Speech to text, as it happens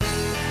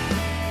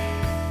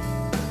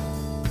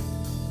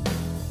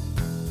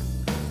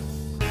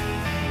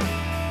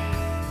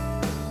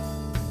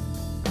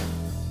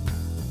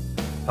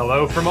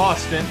Hello from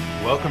Austin.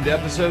 Welcome to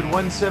episode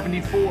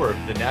 174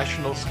 of the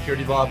National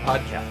Security Law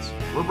Podcast.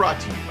 We're brought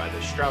to you by the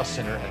Strauss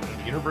Center at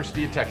the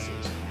University of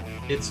Texas.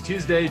 It's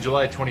Tuesday,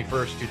 July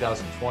 21st,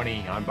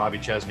 2020. I'm Bobby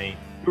Chesney.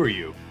 Who are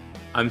you?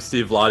 I'm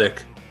Steve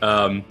Vladeck.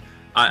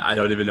 I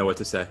don't even know what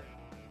to say.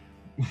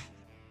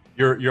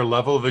 Your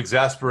level of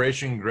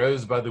exasperation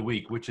grows by the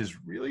week, which is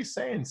really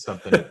saying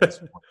something at this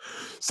point.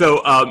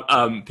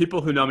 So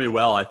people who know me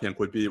well, I think,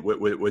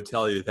 would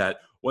tell you that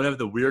one of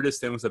the weirdest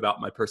things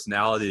about my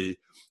personality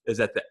is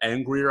that the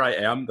angrier I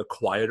am, the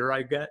quieter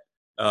I get.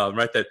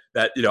 Right?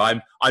 That you know,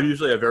 I'm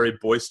usually a very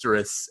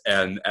boisterous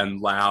and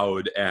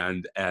loud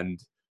and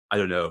I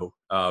don't know,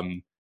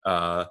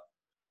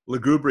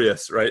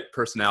 lugubrious, right?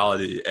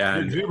 Personality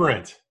and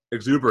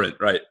exuberant,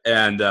 right?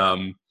 And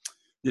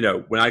you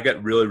know, when I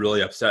get really,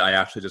 really upset, I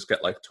actually just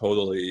get like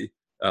totally.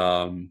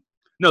 No,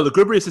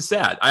 lugubrious is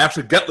sad. I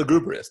actually get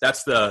lugubrious.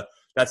 That's the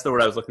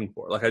word I was looking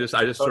for. Like I just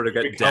sort of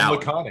get down.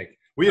 Laconic.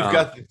 We've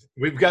got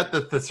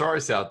the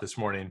thesaurus out this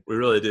morning. We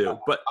really do.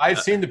 But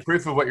I've seen the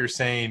proof of what you're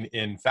saying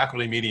in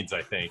faculty meetings,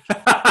 I think.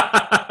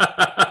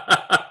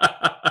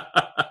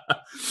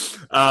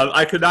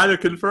 I could neither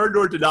confirm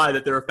nor deny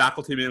that there are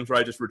faculty meetings where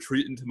I just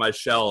retreat into my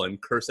shell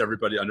and curse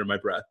everybody under my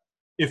breath.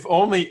 If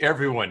only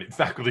everyone in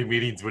faculty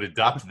meetings would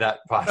adopt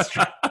that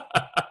posture.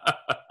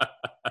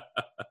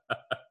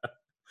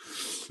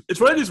 It's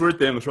one of these weird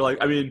things where, like,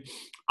 I mean,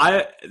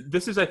 I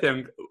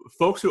think,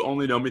 folks who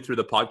only know me through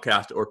the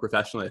podcast or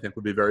professionally, I think,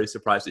 would be very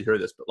surprised to hear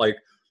this. But, like,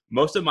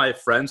 most of my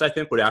friends, I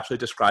think, would actually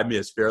describe me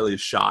as fairly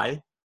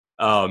shy.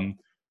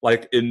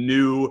 Like, in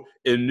new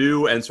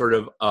and sort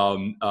of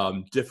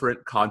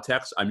different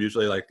contexts, I'm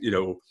usually, like, you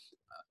know,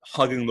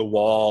 hugging the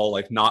wall,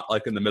 like, not,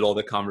 like, in the middle of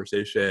the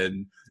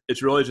conversation.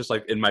 It's really just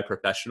like in my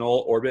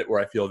professional orbit where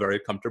I feel very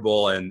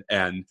comfortable and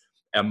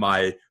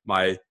my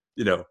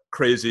you know,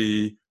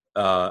 crazy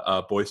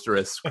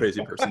boisterous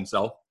crazy person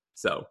self.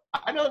 So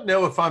I don't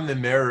know if I'm the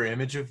mirror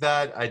image of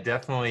that. I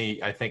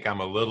think I'm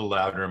a little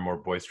louder and more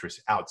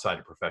boisterous outside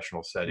of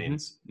professional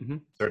settings,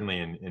 certainly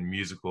in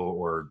musical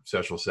or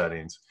social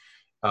settings.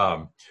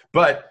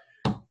 But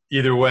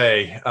either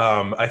way,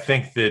 I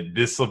think that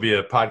this will be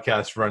a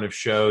podcast run of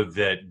show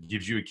that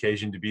gives you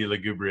occasion to be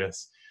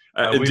lugubrious.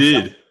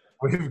 Indeed.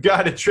 We've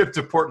got a trip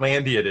to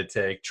Portlandia to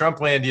take.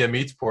 Trumplandia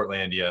meets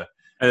Portlandia.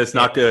 And it's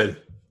not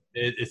good.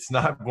 It's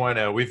not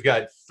bueno. We've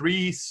got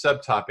three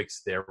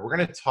subtopics there. We're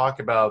going to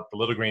talk about the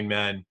Little Green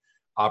Men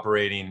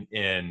operating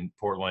in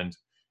Portland,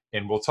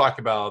 and we'll talk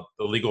about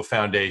the legal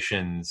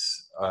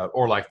foundations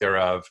or lack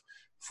thereof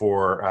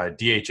for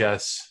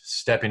DHS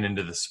stepping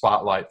into the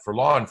spotlight for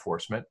law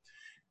enforcement.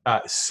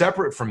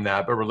 Separate from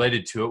that, but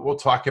related to it, we'll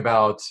talk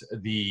about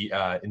the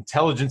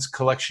intelligence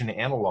collection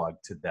analog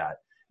to that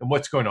and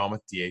what's going on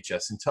with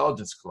DHS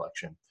intelligence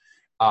collection.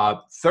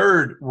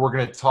 Third, we're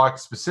going to talk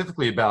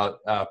specifically about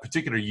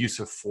particular use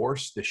of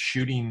force, the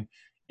shooting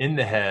in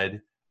the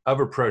head of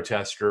a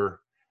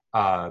protester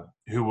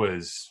who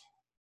was,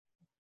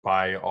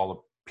 by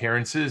all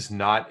appearances,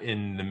 not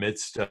in the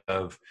midst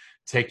of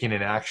taking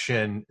an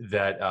action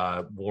that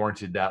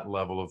warranted that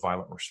level of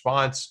violent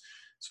response.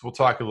 So we'll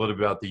talk a little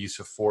bit about the use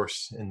of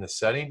force in this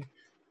setting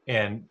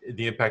and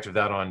the impact of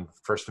that on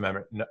First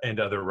Amendment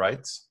and other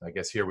rights. I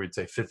guess here we'd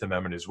say Fifth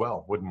Amendment as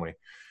well, wouldn't we?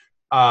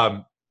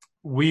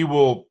 We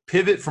will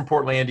pivot from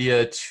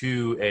Portlandia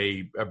to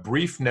a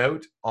brief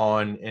note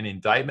on an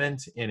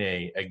indictment in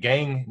a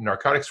gang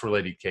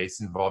narcotics-related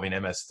case involving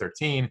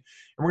MS-13. And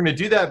we're going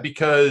to do that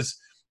because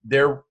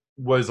there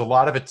was a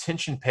lot of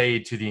attention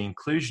paid to the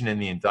inclusion in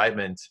the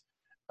indictment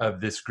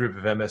of this group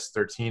of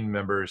MS-13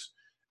 members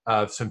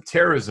of some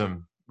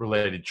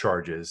terrorism-related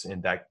charges,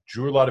 and that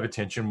drew a lot of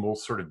attention. We'll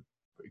sort of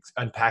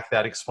unpack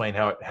that, explain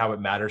how it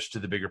matters to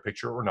the bigger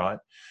picture or not.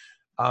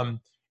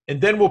 And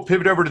then we'll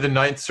pivot over to the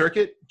Ninth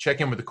Circuit, check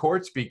in with the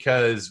courts,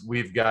 because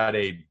we've got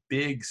a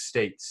big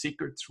state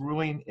secrets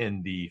ruling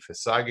in the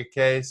FISA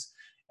case,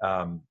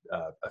 a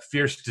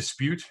fierce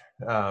dispute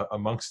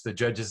amongst the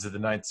judges of the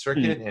Ninth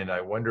Circuit, and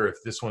I wonder if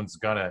this is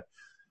going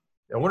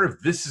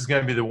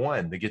to be the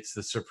one that gets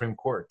the Supreme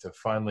Court to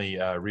finally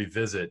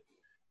revisit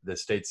the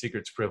state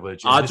secrets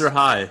privilege. Odds are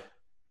high.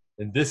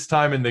 And this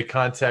time in the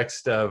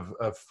context of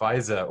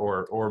FISA,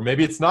 or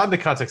maybe it's not in the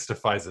context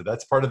of FISA.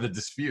 That's part of the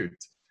dispute.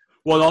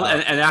 Well,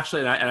 and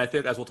actually, I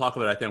think, as we'll talk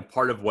about, I think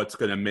part of what's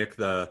going to make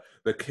the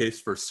case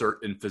for cert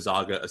in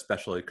FISA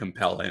especially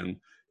compelling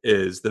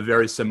is the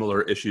very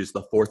similar issues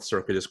the Fourth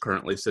Circuit is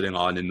currently sitting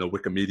on in the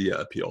Wikimedia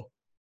appeal.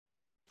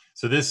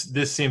 So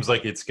this seems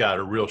like it's got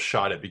a real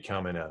shot at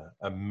becoming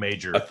a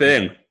major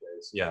thing.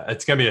 Case. Yeah,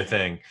 it's going to be a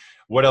thing.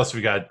 What else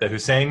we got? The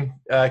Hussein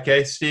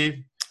case,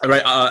 Steve? All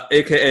right,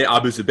 a.k.a.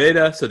 Abu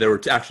Zubaydah. So there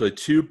were actually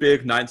two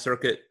big Ninth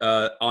Circuit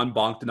en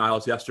banc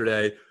denials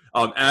yesterday.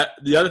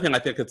 The other thing I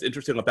think that's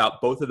interesting about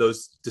both of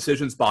those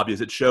decisions, Bobby,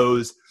 is it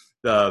shows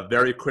the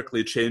very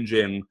quickly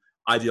changing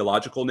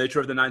ideological nature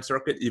of the Ninth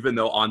Circuit. Even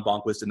though en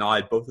banc was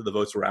denied, both of the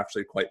votes were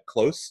actually quite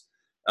close.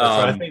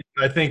 I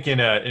think in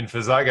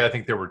FISA, I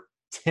think there were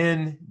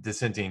 10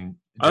 dissenting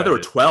Oh, there were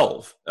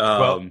 12.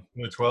 12?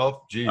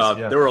 Jeez,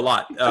 yeah. There were a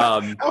lot.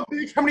 How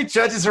big? How many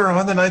judges are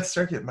on the Ninth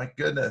Circuit? My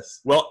goodness.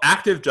 Well,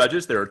 active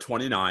judges, there are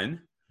 29.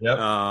 Yep.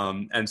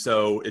 And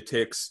so it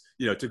takes,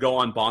 to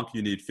go en banc,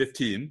 you need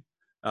 15.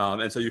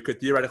 And so you could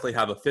theoretically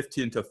have a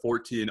 15 to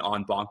 14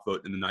 en banc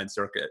vote in the Ninth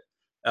Circuit.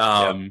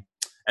 And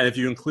if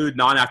you include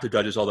non-active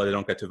judges, although they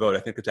don't get to vote, I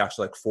think it's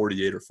actually like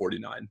 48 or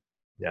 49.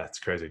 Yeah, it's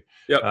crazy.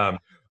 Yep. All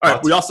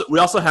right. We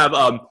also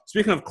have,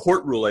 speaking of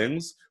court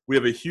rulings, we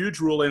have a huge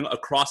ruling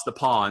across the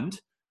pond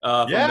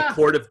from the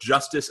Court of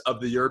Justice of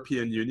the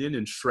European Union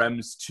in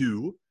Schrems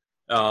 2,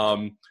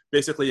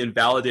 basically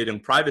invalidating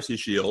Privacy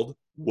Shield.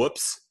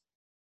 Whoops.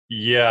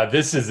 Yeah,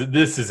 this is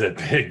a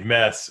big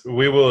mess.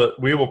 We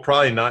will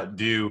probably not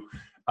do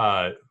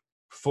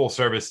full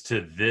service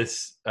to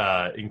this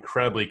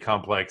incredibly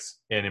complex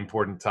and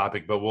important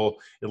topic, but we'll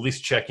at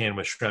least check in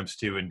with Schrems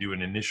 2 and do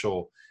an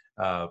initial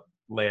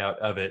layout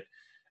of it.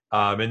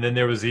 And then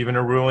there was even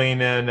a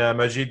ruling in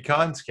Majid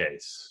Khan's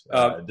case.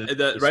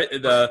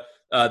 The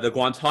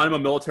Guantanamo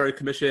Military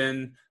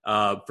Commission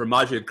for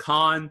Majid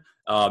Khan,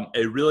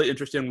 a really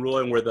interesting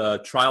ruling where the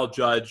trial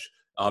judge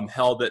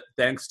held that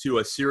thanks to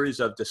a series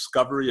of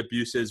discovery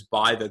abuses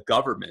by the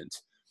government,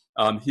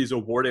 he's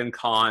awarding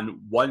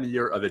Khan 1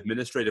 year of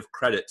administrative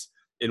credit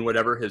in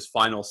whatever his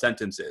final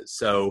sentence is.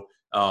 So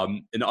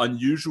an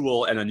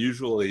unusual and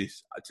unusually,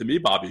 to me,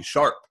 Bobby,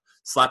 sharp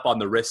slap on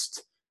the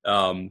wrist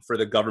for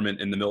the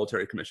government in the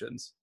military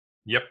commissions.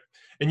 Yep.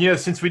 And,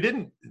 since we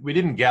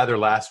didn't gather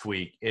last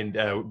week and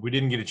we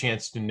didn't get a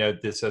chance to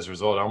note this as a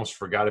result, I almost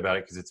forgot about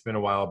it because it's been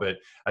a while, but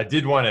I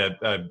did want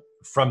to,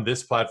 from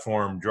this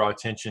platform, draw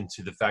attention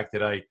to the fact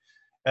that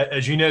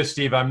as you know,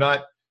 Steve, I'm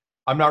not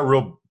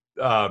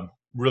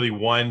really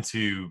one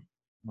to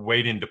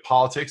wade into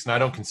politics, and I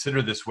don't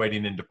consider this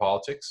wading into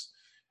politics.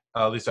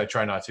 At least I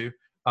try not to.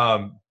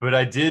 But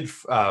I did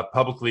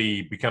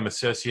publicly become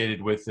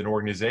associated with an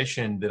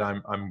organization that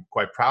I'm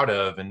quite proud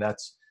of, and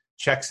that's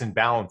Checks and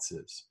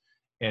Balances.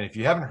 And if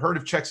you haven't heard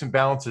of Checks and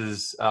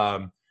Balances,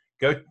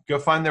 go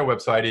find their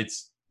website.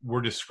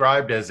 We're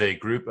described as a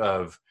group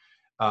of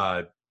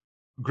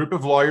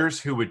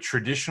lawyers who would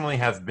traditionally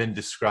have been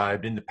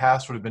described in the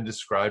past would have been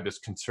described as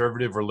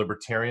conservative or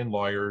libertarian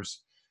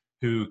lawyers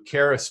who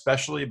care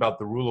especially about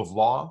the rule of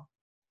law,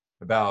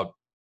 about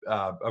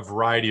a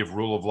variety of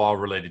rule of law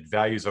related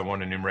values. I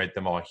won't enumerate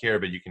them all here,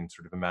 but you can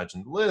sort of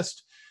imagine the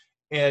list.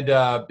 And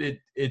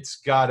it's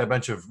got a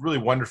bunch of really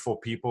wonderful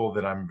people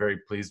that I'm very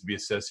pleased to be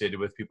associated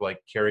with, people like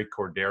Carrie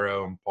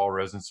Cordero and Paul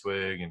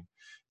Rosenzweig, and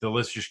the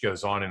list just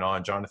goes on and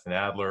on, Jonathan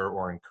Adler,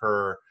 Oren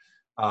Kerr.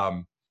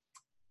 I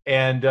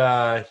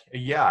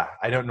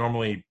don't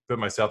normally put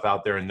myself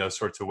out there in those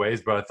sorts of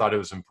ways, but I thought it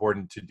was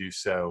important to do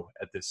so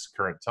at this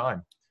current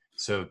time.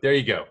 So there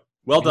you go.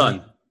 Well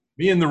done.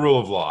 Me and the rule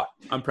of law.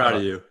 I'm proud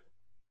of you.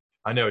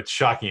 I know it's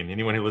shocking.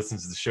 Anyone who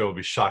listens to the show will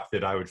be shocked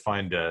that I would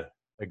find a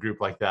group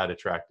like that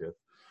attractive.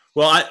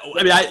 Well,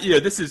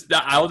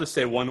 I'll just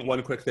say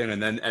one quick thing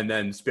and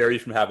then spare you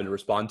from having to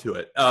respond to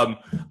it.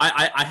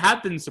 I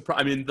have been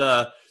surprised. I mean,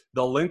 the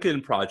Lincoln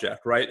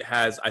Project, right,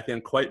 has, I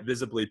think, quite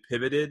visibly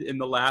pivoted in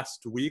the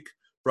last week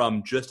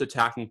from just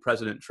attacking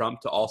President Trump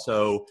to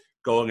also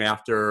going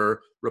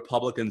after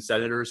Republican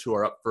senators who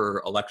are up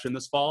for election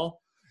this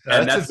fall.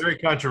 That's a very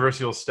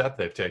controversial step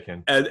they've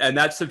taken. And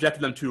that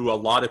subjected them to a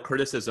lot of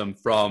criticism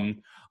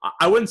from,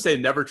 I wouldn't say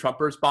never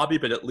Trumpers, Bobby,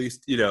 but at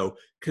least,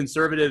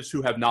 conservatives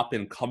who have not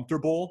been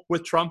comfortable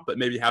with Trump, but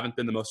maybe haven't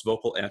been the most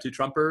vocal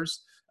anti-Trumpers.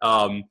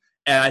 And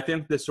I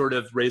think this sort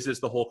of raises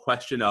the whole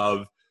question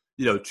of,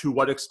 to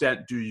what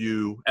extent do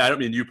you, and I don't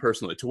mean you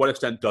personally, to what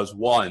extent does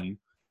one,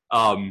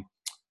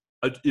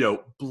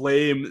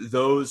 blame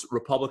those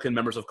Republican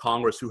members of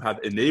Congress who have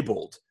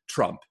enabled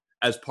Trump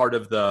as part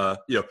of the,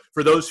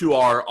 for those who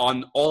are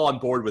all on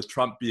board with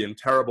Trump being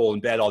terrible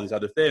and bad, all these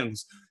other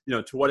things,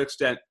 to what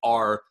extent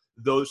are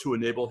those who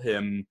enable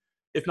him,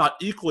 if not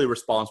equally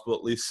responsible,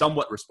 at least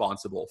somewhat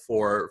responsible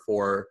for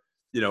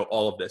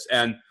all of this?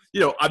 And,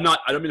 I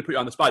don't mean to put you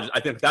on the spot. I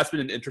think that's been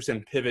an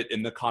interesting pivot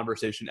in the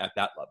conversation at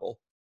that level.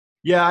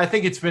 Yeah, I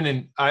think it's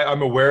been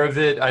I'm aware of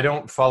it. I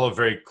don't follow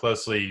very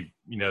closely,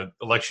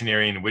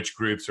 electioneering and which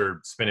groups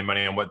are spending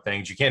money on what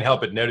things. You can't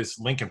help but notice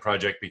Lincoln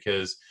Project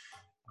because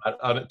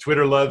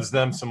Twitter loves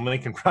them some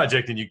Lincoln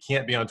Project, and you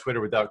can't be on Twitter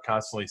without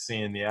constantly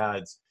seeing the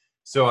ads.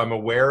 So I'm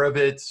aware of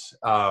it.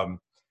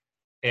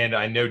 And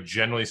I know,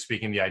 generally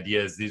speaking, the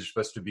idea is these are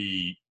supposed to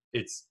be,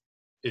 it's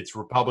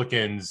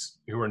Republicans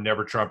who are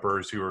never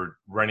Trumpers who are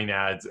running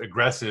ads,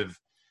 aggressive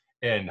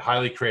and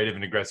highly creative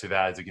and aggressive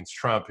ads against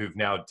Trump, who've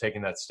now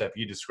taken that step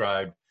you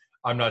described.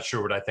 I'm not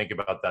sure what I think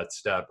about that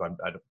step.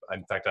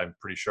 In fact, I'm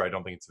pretty sure I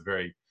don't think it's a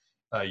very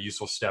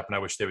useful step, and I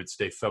wish they would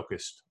stay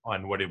focused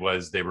on what it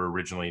was they were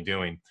originally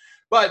doing.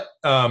 But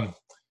no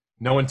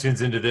one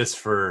tunes into this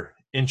for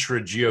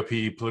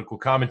intra-GOP political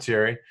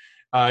commentary.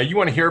 You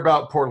want to hear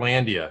about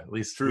Portlandia, at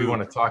least we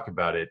want to talk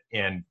about it.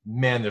 And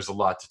man, there's a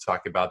lot to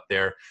talk about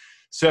there.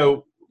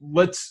 So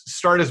let's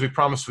start, as we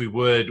promised we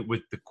would,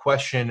 with the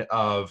question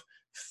of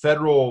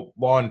federal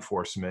law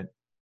enforcement,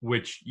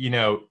 which,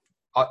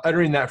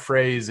 uttering that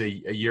phrase a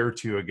year or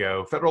two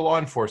ago, federal law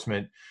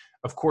enforcement,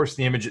 of course,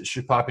 the image that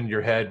should pop into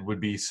your head would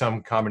be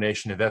some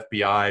combination of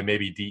FBI,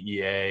 maybe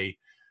DEA,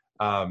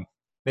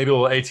 maybe a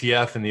little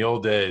ATF in the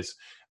old days.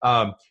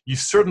 You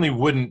certainly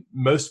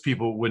most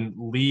people wouldn't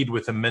lead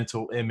with a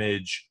mental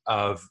image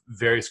of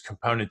various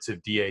components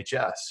of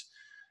DHS.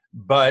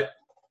 But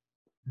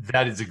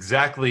that is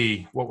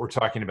exactly what we're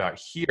talking about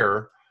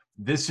here.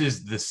 This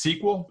is the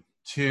sequel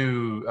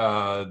to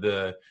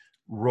the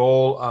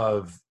role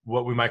of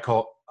what we might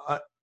call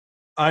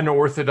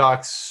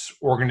unorthodox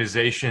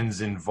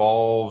organizations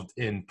involved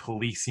in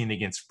policing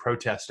against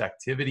protest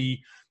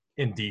activity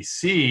in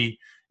DC.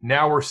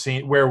 Now we're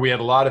seeing where we had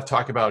a lot of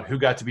talk about who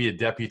got to be a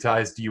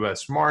deputized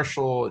U.S.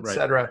 Marshal, et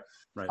cetera.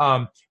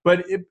 Right.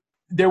 But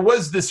there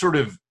was this sort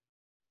of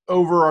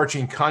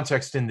overarching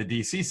context in the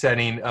DC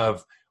setting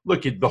of,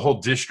 look, the whole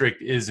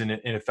district is in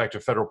effect a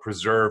federal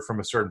preserve from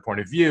a certain point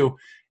of view.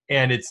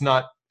 And it's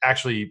not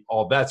actually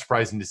all that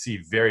surprising to see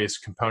various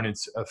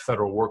components of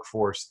federal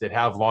workforce that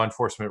have law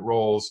enforcement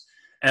roles.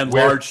 And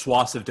large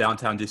swaths of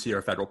downtown DC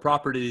are federal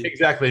property.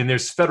 Exactly. And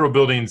there's federal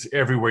buildings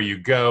everywhere you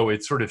go.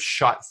 It's sort of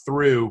shot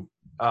through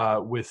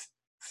with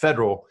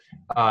federal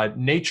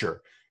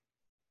nature.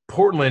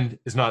 Portland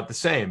is not the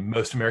same.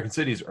 Most American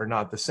cities are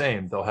not the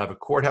same. They'll have a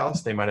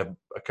courthouse. They might have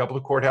a couple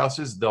of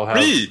courthouses. They'll have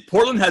 3.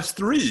 Portland has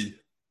 3.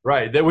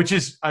 Right. Which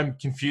is, I'm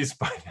confused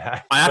by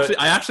that.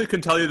 I actually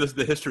can tell you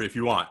the history if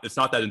you want. It's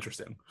not that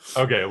interesting.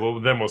 Okay. Well,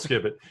 then we'll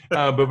skip it.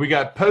 But we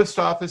got post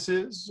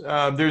offices.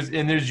 There's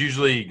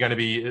usually going to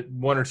be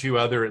 1 or 2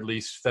 other, at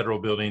least, federal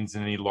buildings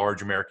in any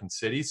large American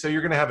city. So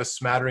you're going to have a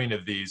smattering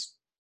of these.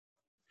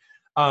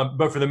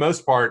 But for the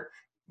most part,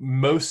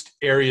 most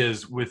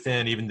areas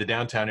within even the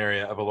downtown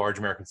area of a large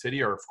American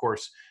city are, of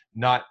course,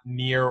 not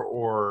near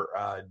or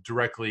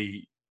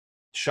directly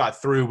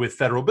shot through with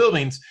federal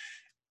buildings.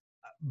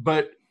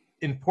 But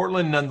in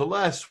Portland,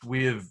 nonetheless,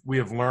 we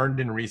have learned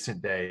in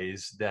recent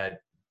days that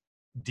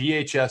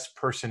DHS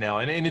personnel,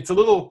 and it's a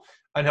little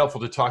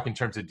unhelpful to talk in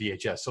terms of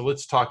DHS. So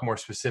let's talk more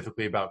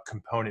specifically about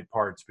component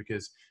parts,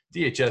 because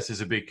DHS is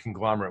a big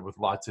conglomerate with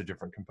lots of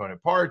different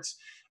component parts.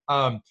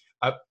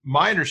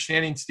 My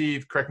understanding,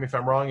 Steve, correct me if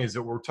I'm wrong, is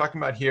that what we're talking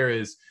about here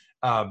is,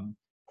 on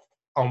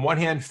one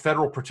hand,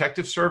 Federal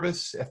Protective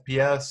Service,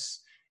 FPS,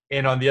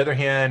 and on the other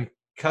hand,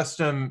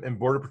 Custom and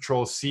Border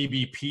Patrol,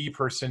 CBP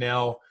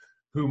personnel,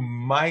 who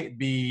might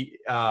be,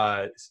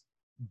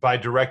 by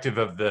directive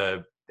of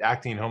the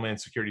acting Homeland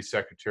Security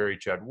Secretary,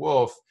 Chad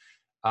Wolf,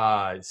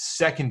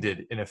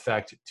 seconded, in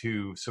effect,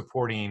 to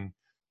supporting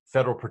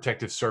Federal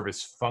Protective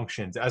Service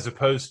functions, as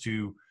opposed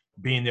to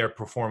being there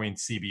performing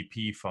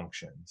CBP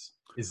functions.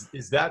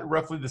 Is that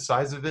roughly the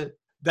size of it?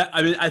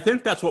 I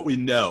think that's what we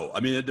know. I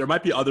mean, there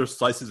might be other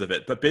slices of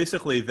it, but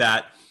basically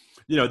that,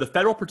 the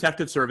Federal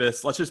Protective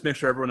Service, let's just make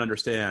sure everyone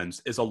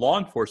understands, is a law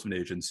enforcement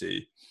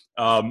agency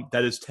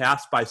that is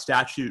tasked by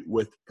statute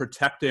with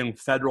protecting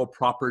federal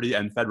property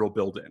and federal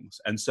buildings.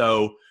 And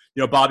so,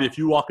 Bobby, if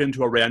you walk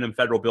into a random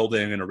federal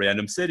building in a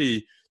random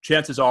city,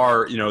 chances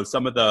are,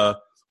 some of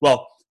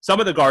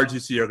the guards you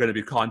see are going to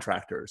be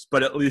contractors,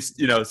 but at least,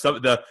 some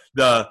of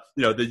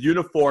the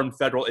uniformed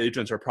federal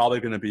agents are probably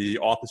going to be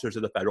officers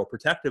of the Federal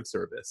Protective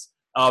Service.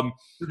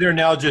 They're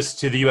now just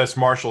to the U.S.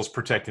 Marshals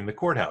protecting the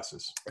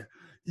courthouses.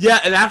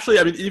 Yeah, and actually,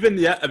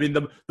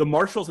 the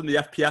marshals and the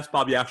FPS,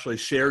 Bobby, actually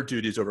share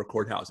duties over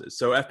courthouses.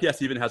 So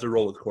FPS even has a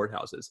role with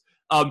courthouses.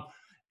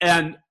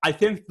 And I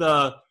think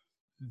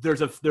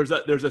there's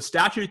a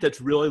statute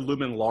that's really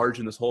looming large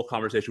in this whole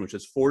conversation, which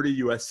is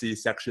 40 USC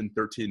Section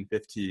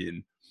 1315,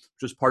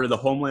 which is part of the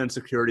Homeland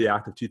Security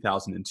Act of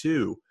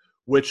 2002,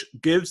 which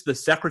gives the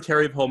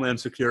Secretary of Homeland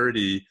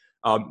Security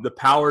the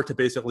power to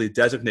basically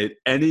designate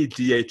any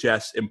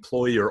DHS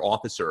employee or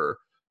officer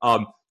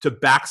to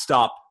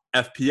backstop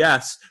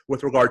FPS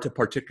with regard to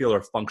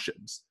particular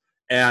functions.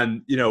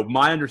 And,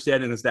 my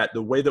understanding is that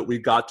the way that we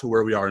got to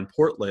where we are in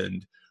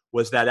Portland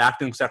was that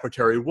Acting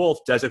Secretary Wolf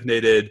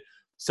designated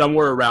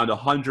somewhere around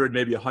 100,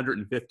 maybe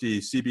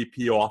 150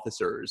 CBP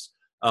officers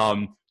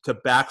to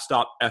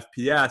backstop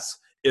FPS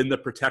in the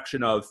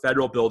protection of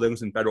federal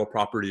buildings and federal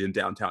property in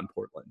downtown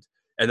Portland.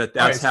 And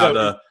that's how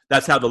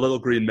the Little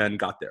Green Men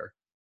got there.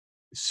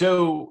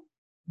 So,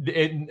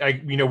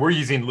 we're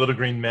using Little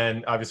Green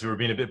Men, obviously we're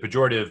being a bit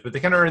pejorative, but they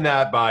kind of earn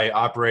that by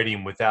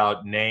operating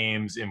without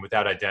names and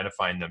without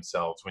identifying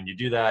themselves. When you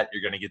do that,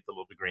 you're going to get the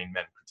Little Green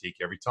Men critique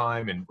every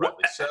time, and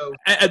rightly so.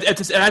 And I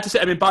have to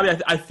say, Bobby,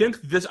 I think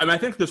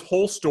this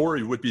whole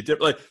story would be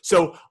different.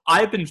 So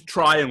I've been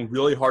trying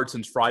really hard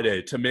since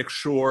Friday to make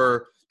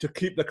sure to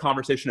keep the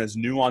conversation as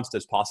nuanced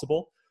as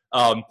possible,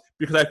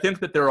 because I think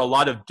that there are a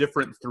lot of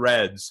different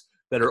threads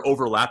that are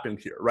overlapping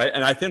here, right?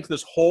 And I think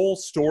this whole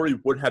story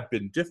would have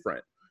been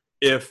different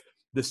if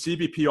the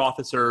CBP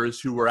officers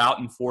who were out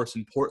in force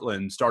in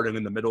Portland starting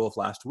in the middle of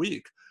last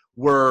week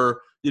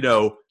were,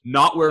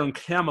 not wearing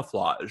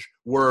camouflage,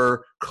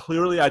 were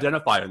clearly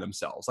identifying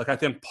themselves. I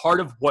think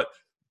part of what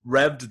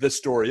revved this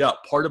story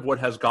up, part of what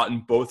has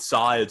gotten both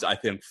sides, I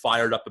think,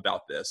 fired up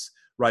about this,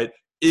 right,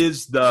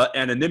 is the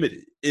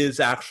anonymity,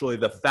 is actually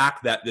the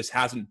fact that this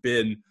hasn't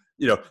been,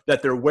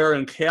 that they're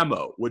wearing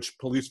camo, which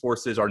police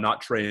forces are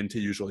not trained to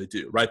usually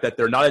do, right? That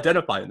they're not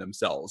identifying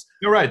themselves.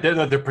 You're right.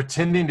 They're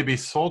pretending to be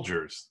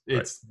soldiers.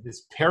 It's Right.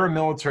 this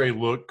paramilitary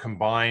look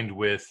combined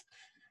with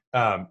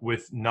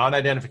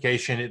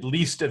non-identification, at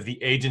least of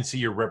the agency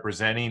you're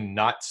representing,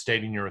 not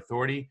stating your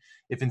authority.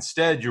 If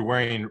instead you're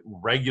wearing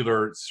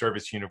regular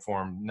service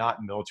uniform,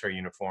 not military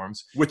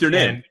uniforms, With your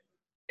name. and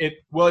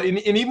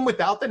and even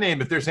without the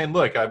name, if they're saying,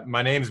 "Look,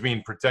 my name's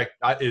being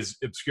is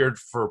obscured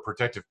for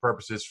protective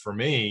purposes for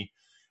me,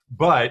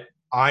 but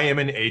I am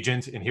an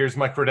agent, and here's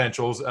my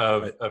credentials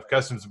of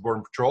Customs and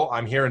Border Patrol.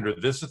 I'm here under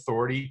this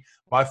authority.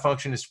 My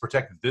function is to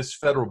protect this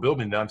federal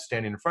building that I'm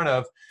standing in front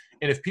of."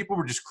 And if people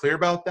were just clear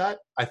about that,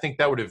 I think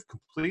that would have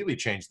completely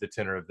changed the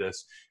tenor of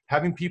this.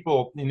 Having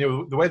people,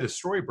 the way the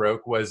story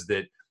broke was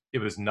that it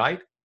was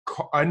night,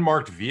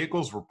 unmarked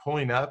vehicles were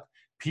pulling up,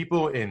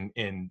 people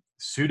in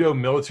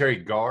pseudo-military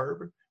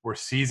garb were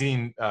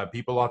seizing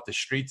people off the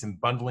streets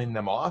and bundling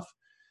them off.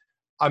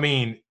 I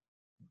mean,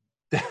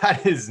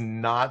 that is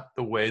not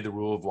the way the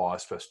rule of law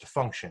is supposed to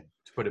function,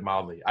 to put it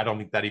mildly. I don't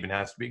think that even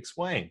has to be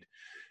explained.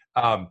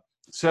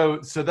 So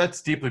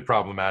that's deeply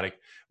problematic.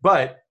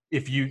 But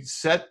if you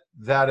set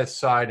that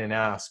aside and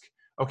ask,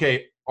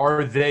 okay,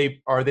 are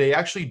they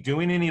actually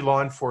doing any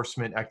law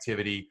enforcement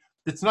activity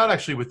that's not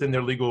actually within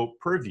their legal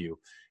purview?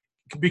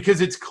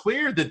 Because it's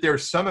clear that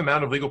there's some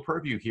amount of legal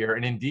purview here,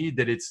 and indeed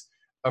that it's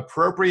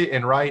appropriate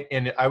and right,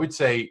 and I would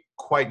say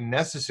quite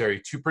necessary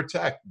to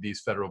protect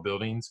these federal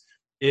buildings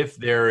if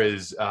there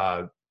is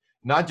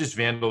not just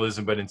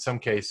vandalism, but in some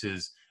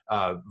cases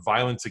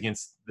violence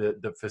against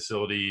the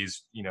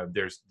facilities.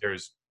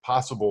 There's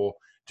possible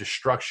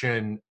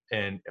destruction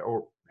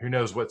or who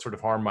knows what sort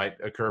of harm might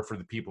occur for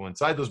the people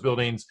inside those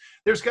buildings.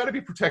 There's got to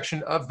be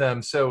protection of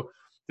them. So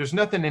there's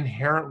nothing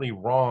inherently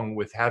wrong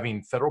with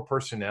having federal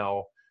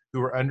personnel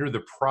who are under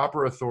the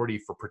proper authority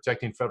for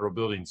protecting federal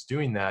buildings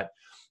doing that.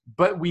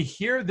 But we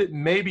hear that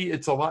maybe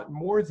it's a lot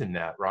more than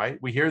that, right?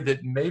 We hear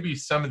that maybe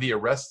some of the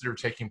arrests that are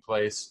taking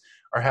place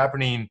are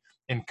happening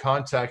in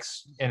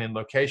contexts and in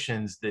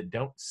locations that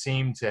don't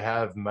seem to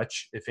have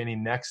much, if any,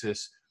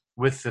 nexus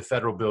with the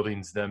federal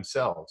buildings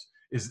themselves.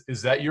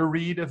 Is that your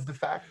read of the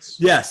facts?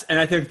 Yes, and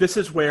I think this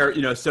is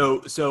where,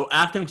 so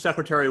Acting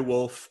Secretary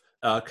Wolf,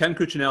 Ken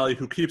Cuccinelli,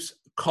 who keeps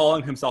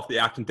calling himself the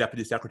Acting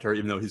Deputy Secretary,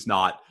 even though he's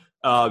not,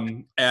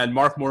 and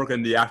Mark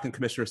Morgan, the Acting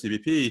Commissioner of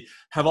CBP,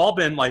 have all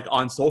been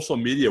on social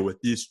media with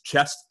these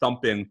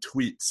chest-thumping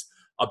tweets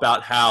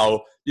about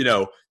how,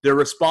 they're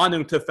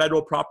responding to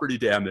federal property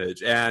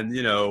damage. And,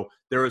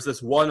 there was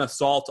this one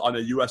assault on a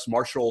U.S.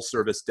 Marshal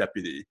Service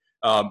deputy,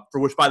 for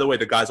which, by the way,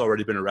 the guy's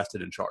already been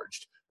arrested and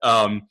charged.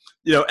 And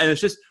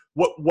it's just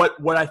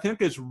what I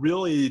think is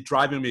really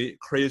driving me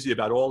crazy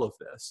about all of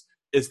this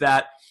is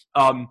that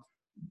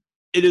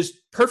it is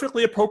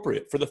perfectly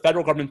appropriate for the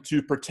federal government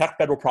to protect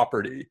federal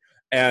property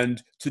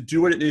and to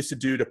do what it needs to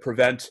do to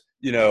prevent,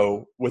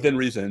 within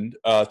reason,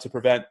 to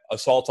prevent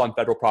assaults on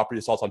federal property,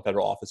 assaults on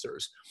federal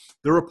officers.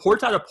 The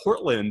reports out of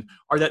Portland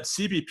are that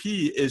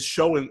CBP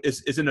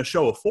is in a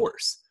show of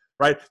force,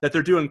 right? That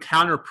they're doing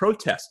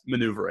counter-protest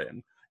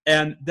maneuvering.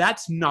 And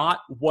that's not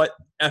what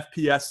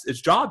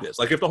FPS's job is.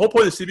 If the whole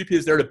point of CBP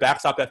is there to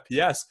backstop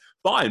FPS,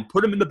 fine,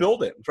 put them in the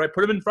buildings, right?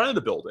 Put them in front of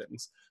the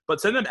buildings.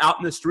 But send them out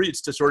in the streets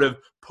to sort of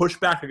push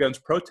back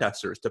against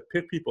protesters, to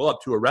pick people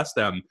up, to arrest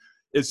them,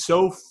 is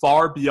so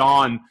far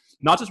beyond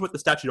not just what the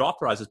statute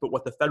authorizes, but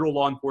what the federal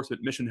law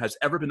enforcement mission has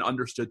ever been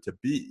understood to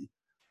be.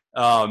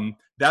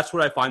 That's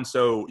what I find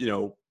so,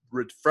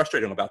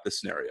 frustrating about this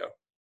scenario.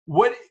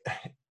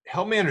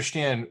 Help me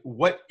understand,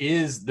 what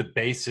is the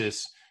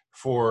basis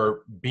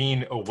for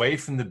being away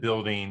from the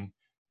building,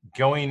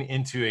 going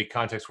into a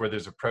context where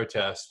there's a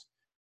protest,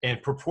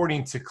 and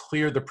purporting to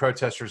clear the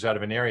protesters out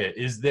of an area?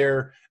 Is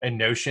there a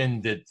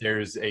notion that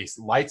there's a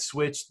light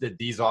switch that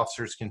these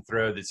officers can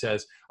throw that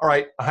says, all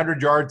right,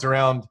 100 yards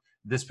around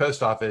this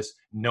post office,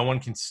 no one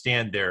can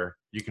stand there.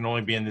 You can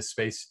only be in this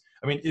space.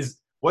 I mean,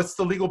 what's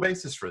the legal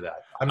basis for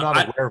that? I'm not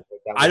aware of what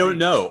that I don't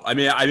know. I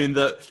mean,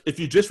 if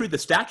you just read the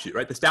statute,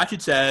 right? The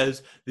statute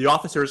says the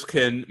officers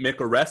can make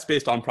arrests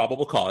based on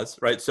probable cause,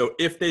 right? So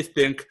if they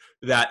think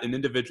that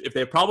if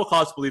they have probable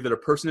cause to believe that a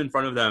person in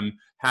front of them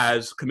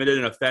has committed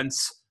an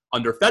offense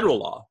under federal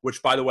law,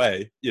 which, by the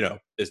way,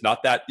 is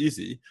not that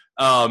easy,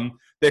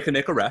 they can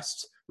make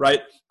arrests,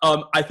 right?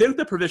 I think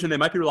the provision they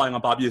might be relying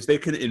on, Bobby, is they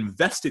can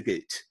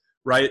investigate,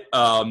 right,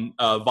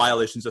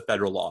 violations of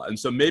federal law. And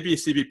so maybe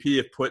CBP,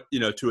 if put,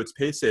 to its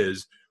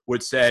paces,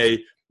 would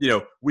say,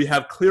 we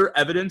have clear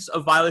evidence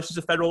of violations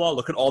of federal law.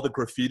 Look at all the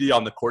graffiti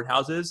on the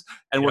courthouses,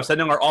 and we're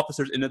sending our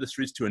officers into the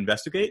streets to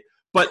investigate.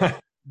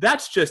 But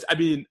that's just,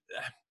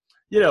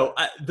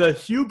 the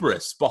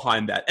hubris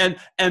behind that.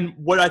 And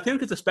what I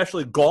think is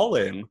especially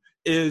galling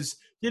is,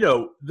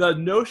 the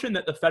notion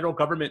that the federal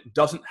government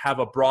doesn't have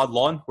a broad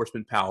law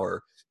enforcement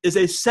power is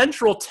a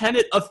central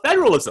tenet of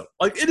federalism.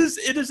 It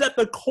is at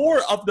the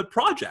core of the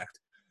project.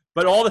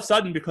 But all of a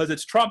sudden, because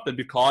it's Trump and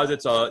because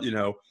it's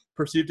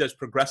perceived as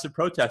progressive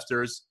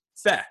protesters,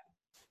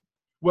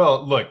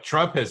 Well, look,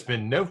 Trump has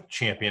been no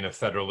champion of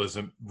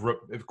federalism,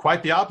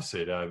 quite the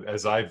opposite.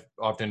 As I've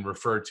often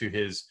referred to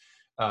his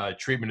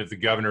treatment of the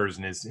governors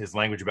and his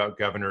language about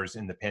governors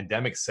in the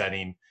pandemic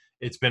setting,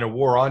 it's been a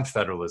war on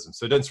federalism.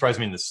 So it doesn't surprise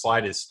me in the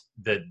slightest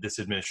that this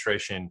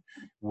administration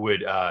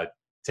would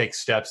take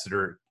steps that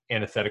are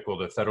antithetical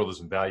to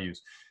federalism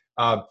values.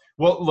 Well,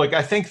 look,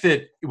 I think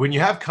that when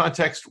you have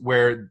context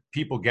where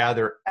people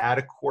gather at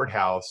a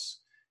courthouse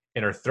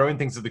and are throwing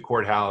things at the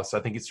courthouse, I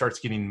think it starts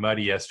getting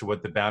muddy as to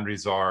what the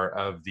boundaries are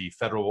of the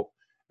federal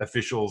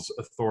officials'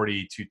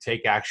 authority to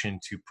take action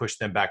to push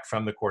them back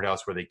from the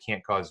courthouse where they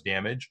can't cause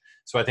damage.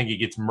 So I think it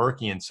gets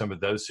murky in some of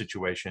those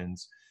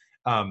situations.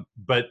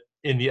 But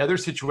in the other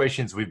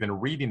situations we've been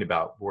reading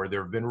about, where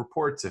there have been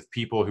reports of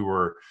people who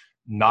were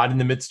not in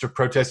the midst of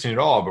protesting at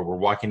all, but were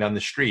walking down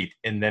the street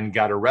and then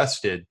got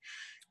arrested,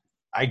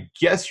 I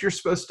guess you're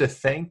supposed to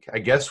think, I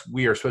guess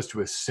we are supposed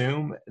to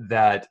assume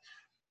that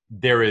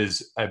there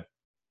is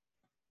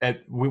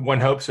one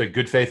hopes a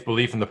good faith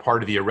belief on the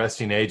part of the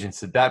arresting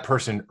agents that that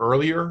person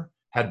earlier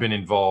had been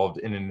involved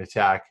in an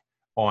attack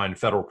on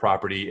federal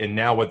property, and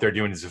now what they're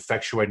doing is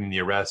effectuating the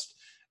arrest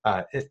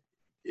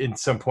in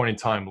some point in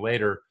time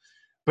later.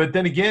 But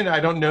then again, I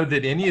don't know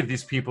that any of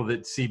these people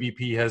that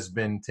CBP has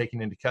been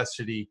taking into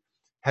custody,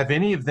 have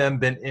any of them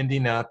been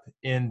ending up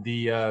in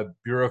the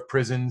Bureau of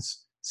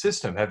Prisons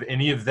system? Have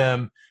any of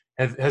them,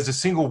 has a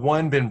single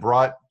one been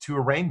brought to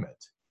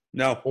arraignment?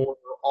 No. Or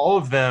all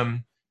of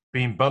them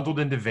being bundled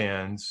into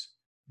vans,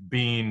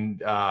 being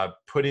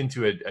put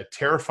into a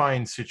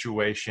terrifying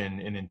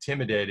situation and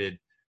intimidated,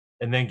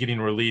 and then getting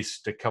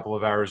released a couple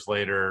of hours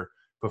later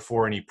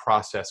before any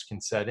process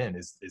can set in?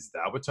 Is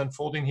that what's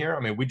unfolding here?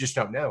 I mean, we just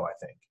don't know, I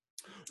think.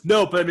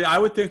 No, but I mean, I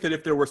would think that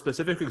if there were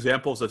specific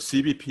examples of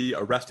CBP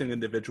arresting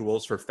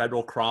individuals for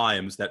federal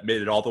crimes that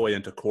made it all the way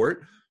into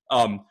court,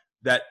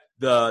 that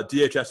the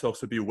DHS folks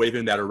would be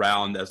waving that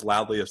around as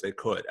loudly as they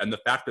could. And the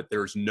fact that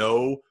there's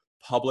no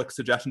public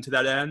suggestion to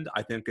that end,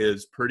 I think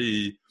is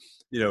pretty,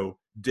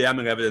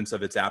 damning evidence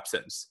of its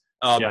absence.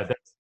 Yeah,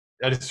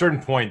 at a certain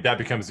point, that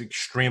becomes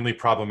extremely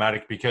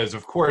problematic because,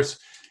 of course,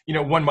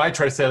 one might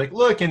try to say, like,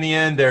 look, in the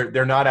end,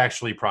 they're not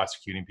actually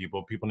prosecuting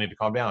people. People need to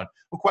calm down.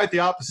 Well, quite the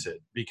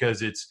opposite,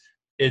 because it's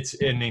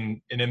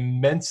an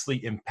immensely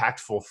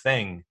impactful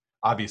thing,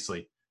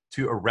 obviously,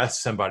 to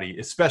arrest somebody,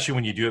 especially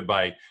when you do it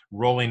by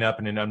rolling up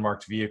in an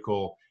unmarked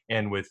vehicle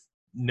and with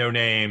no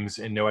names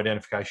and no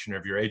identification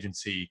of your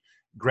agency,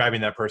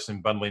 grabbing that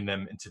person, bundling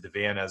them into the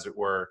van, as it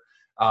were,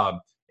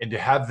 and to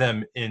have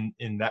them in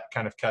that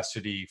kind of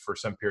custody for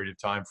some period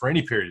of time, for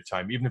any period of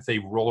time, even if they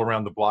roll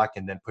around the block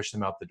and then push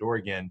them out the door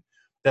again,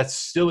 that's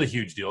still a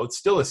huge deal. It's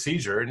still a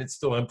seizure, and it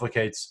still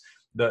implicates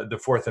the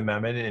Fourth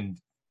Amendment. And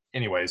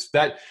anyways,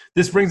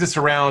 this brings us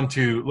around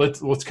to,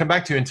 let's come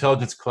back to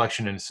intelligence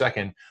collection in a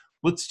second.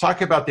 Let's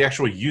talk about the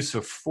actual use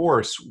of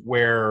force,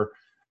 where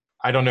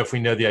I don't know if we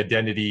know the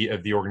identity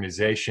of the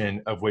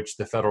organization of which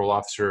the federal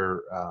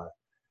officer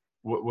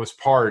was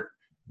part,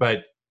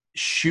 but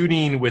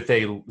shooting with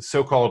a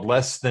so-called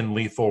less than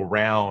lethal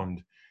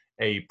round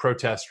a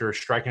protester,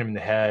 striking him in the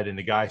head, and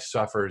the guy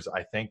suffers,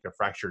 I think, a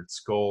fractured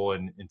skull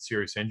and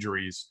serious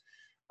injuries.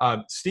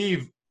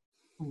 Steve,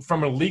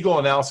 from a legal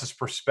analysis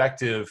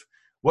perspective,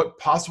 what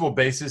possible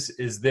basis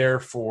is there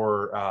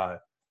for,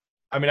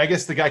 I mean, I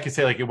guess the guy could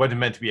say, like, it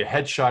wasn't meant to be a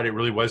headshot, it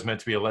really was meant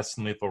to be a less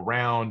than lethal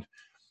round.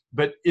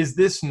 But is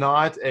this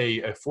not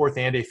a Fourth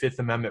and a Fifth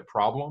Amendment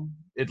problem,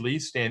 at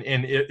least?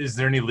 And is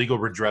there any legal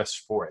redress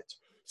for it?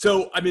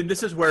 So, I mean,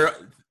 this is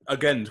where,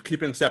 again,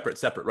 keeping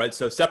separate, right?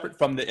 So separate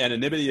from the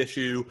anonymity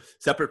issue,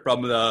 separate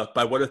from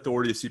by what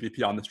authority is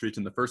CBP on the streets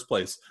in the first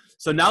place.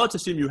 So now let's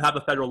assume you have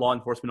a federal law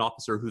enforcement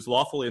officer who's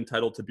lawfully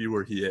entitled to be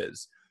where he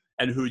is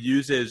and who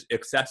uses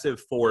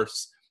excessive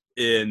force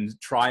in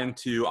trying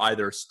to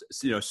either,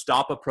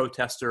 stop a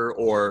protester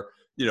or,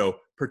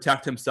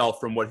 protect himself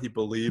from what he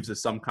believes is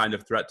some kind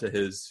of threat to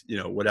his,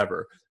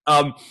 whatever.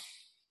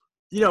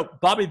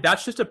 Bobby,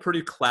 that's just a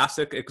pretty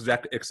classic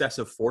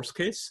excessive force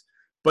case.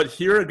 But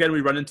here again,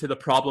 we run into the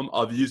problem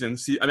of using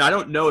I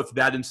don't know if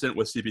that incident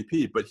was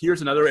CBP, but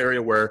here's another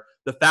area where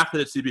the fact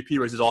that it's CBP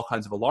raises all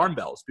kinds of alarm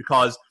bells,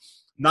 because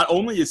not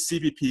only is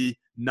CBP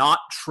not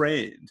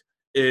trained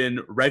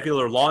in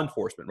regular law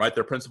enforcement, right?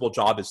 Their principal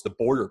job is the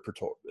border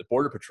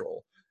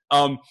patrol,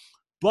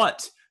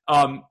 but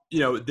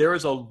there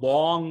is a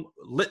long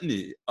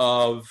litany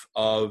of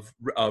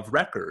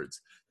records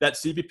that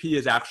CBP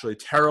is actually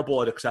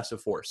terrible at excessive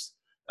force.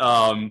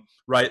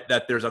 Right,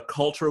 that there's a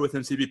culture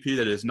within CBP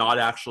that is not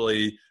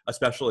actually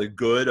especially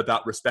good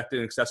about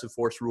respecting excessive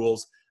force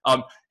rules.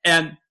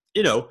 And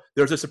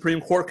there's a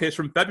Supreme Court case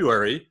from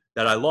February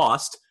that I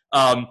lost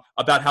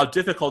about how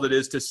difficult it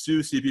is to sue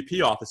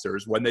CBP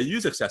officers when they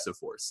use excessive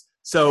force.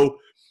 So,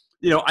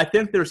 I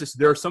think there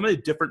are so many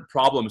different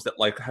problems that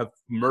have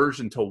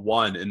merged into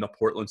one in the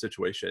Portland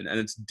situation, and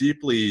it's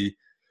deeply.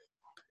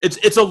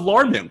 It's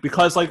alarming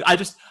because I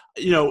just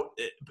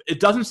it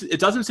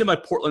doesn't seem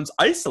like Portland's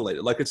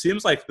isolated. It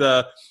seems like it's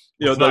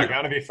not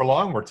going to be for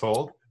long, we're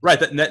told. Right,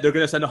 that they're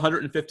going to send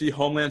 150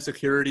 Homeland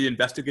Security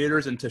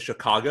investigators into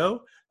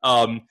Chicago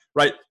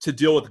right, to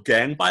deal with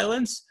gang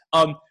violence.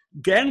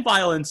 Gang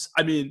violence,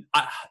 I mean,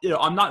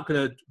 I'm not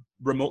going to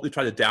remotely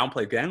try to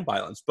downplay gang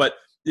violence, but,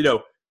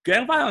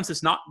 gang violence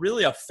is not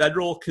really a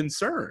federal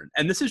concern.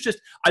 And this is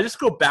I just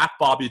go back,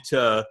 Bobby,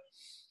 to,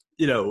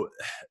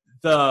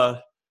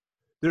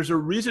 there's a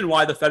reason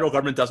why the federal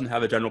government doesn't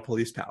have a general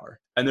police power.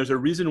 And there's a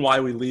reason why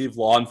we leave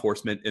law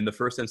enforcement in the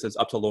first instance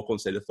up to local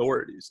and state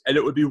authorities. And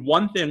it would be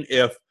one thing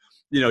if,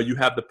 you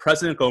have the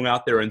president going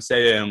out there and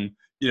saying,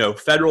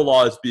 federal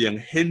law is being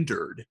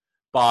hindered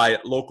by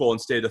local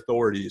and state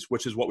authorities,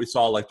 which is what we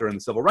saw like during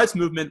the civil rights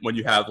movement, when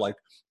you have like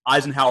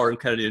Eisenhower and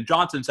Kennedy and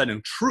Johnson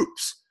sending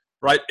troops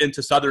right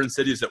into southern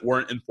cities that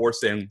weren't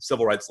enforcing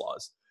civil rights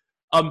laws.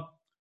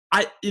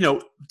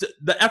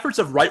 The efforts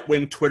of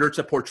right-wing Twitter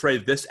to portray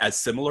this as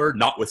similar,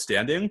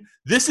 notwithstanding,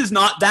 this is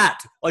not that.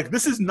 Like,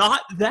 this is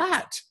not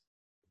that.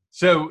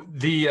 So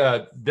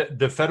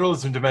the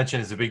federalism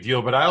dimension is a big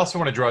deal, but I also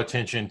want to draw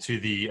attention to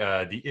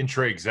the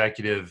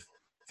intra-executive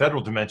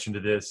federal dimension to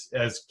this.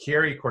 As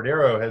Kerry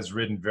Cordero has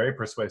written very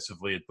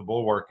persuasively at the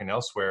Bulwark and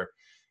elsewhere,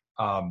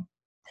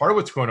 part of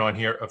what's going on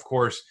here, of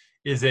course,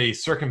 is a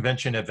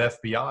circumvention of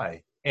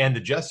FBI and the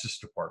Justice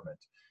Department.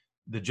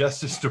 The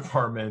Justice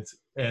Department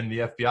and the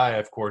FBI,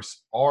 of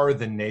course, are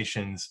the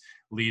nation's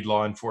lead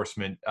law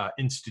enforcement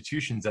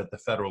institutions at the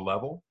federal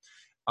level.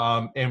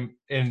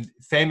 And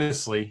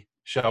famously,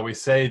 shall we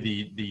say,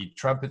 the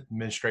Trump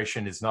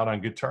administration is not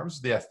on good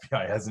terms with the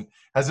FBI,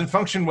 hasn't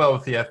functioned well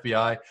with the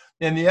FBI.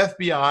 And the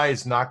FBI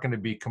is not going to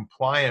be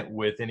compliant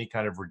with any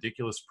kind of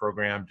ridiculous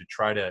program to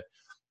try to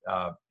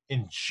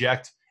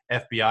inject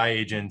FBI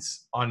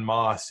agents en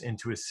masse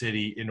into a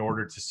city in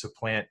order to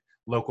supplant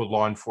local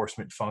law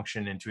enforcement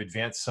function and to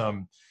advance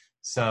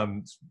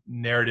some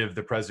narrative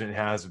the president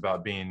has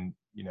about being,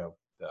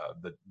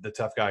 the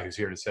tough guy who's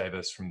here to save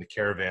us from the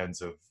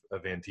caravans of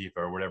Antifa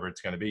or whatever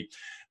it's going to be.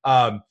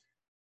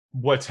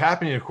 What's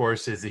happening, of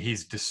course, is that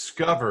he's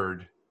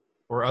discovered,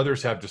 or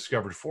others have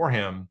discovered for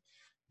him,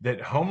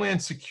 that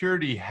Homeland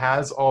Security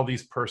has all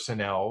these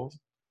personnel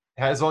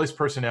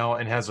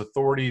and has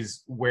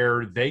authorities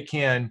where they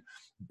can,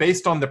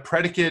 based on the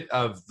predicate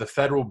of the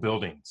federal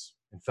buildings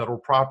and federal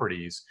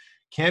properties,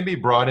 can be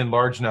brought in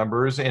large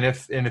numbers, and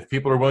if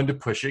people are willing to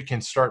push it,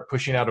 can start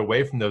pushing out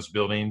away from those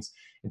buildings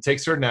and take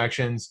certain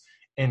actions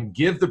and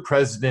give the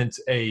president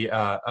a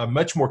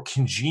much more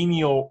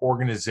congenial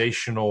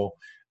organizational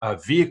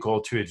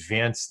vehicle to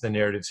advance the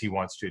narratives he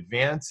wants to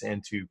advance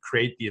and to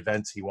create the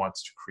events he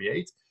wants to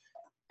create.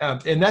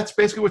 And that's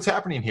basically what's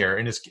happening here.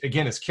 And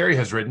as Kerry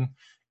has written,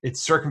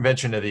 it's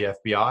circumvention of the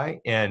FBI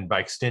and by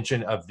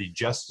extension of the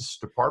Justice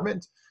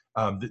Department.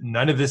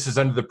 None of this is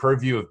under the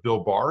purview of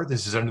Bill Barr.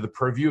 This is under the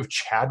purview of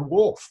Chad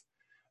Wolf.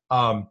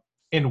 And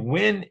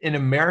when in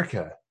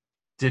America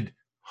did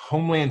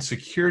Homeland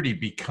Security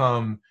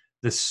become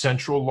the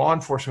central law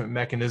enforcement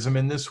mechanism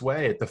in this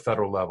way at the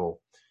federal level?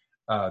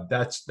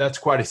 That's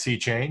quite a sea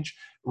change.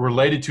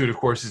 Related to it, of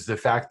course, is the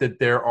fact that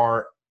there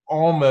are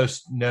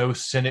almost no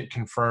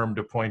Senate-confirmed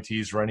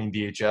appointees running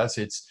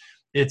DHS.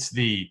 It's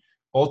the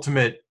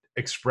ultimate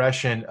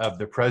expression of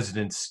the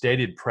president's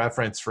stated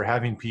preference for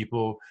having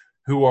people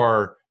who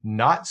are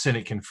not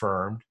Senate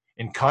confirmed,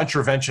 in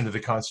contravention of the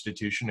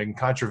Constitution, in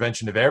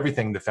contravention of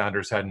everything the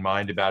founders had in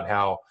mind about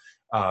how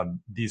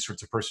these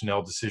sorts of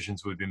personnel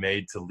decisions would be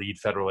made to lead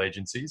federal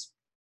agencies.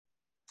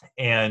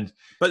 And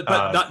but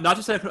not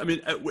to say,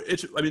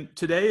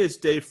 today is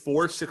day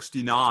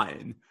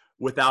 469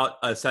 without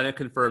a Senate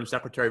confirmed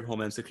Secretary of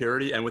Homeland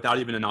Security and without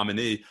even a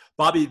nominee.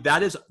 Bobby,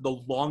 that is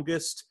the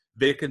longest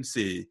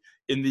vacancy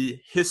in the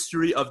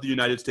history of the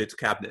United States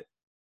cabinet.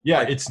 Yeah,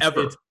 like,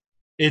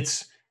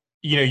 it's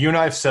you and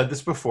I have said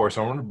this before,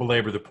 so I want to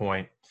belabor the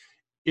point.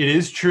 It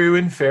is true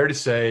and fair to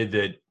say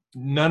that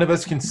none of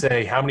us can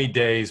say how many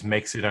days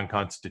makes it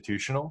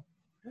unconstitutional,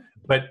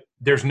 but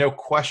there's no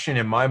question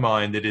in my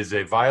mind that it is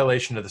a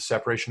violation of the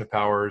separation of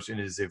powers and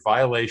it is a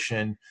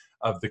violation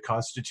of the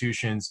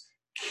Constitution's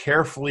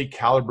carefully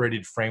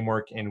calibrated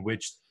framework, in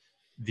which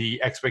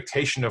the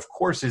expectation, of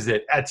course, is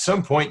that at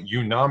some point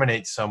you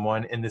nominate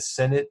someone and the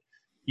Senate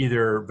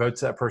either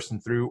votes that person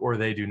through or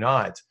they do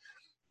not.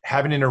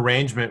 Having an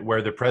arrangement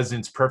where the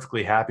president's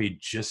perfectly happy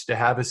just to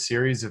have a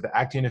series of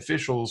acting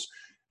officials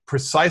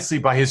precisely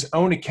by his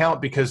own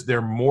account because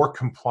they're more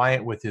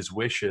compliant with his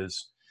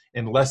wishes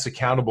and less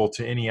accountable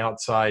to any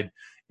outside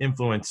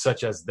influence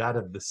such as that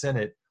of the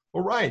Senate.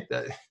 Well, right,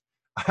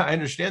 I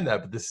understand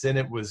that, but the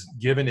Senate was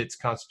given its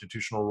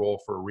constitutional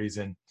role for a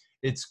reason.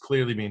 It's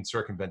clearly being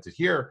circumvented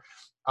here.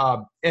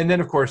 And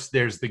then, of course,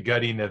 there's the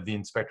gutting of the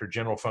inspector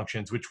general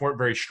functions, which weren't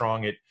very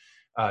strong at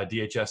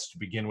DHS to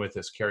begin with,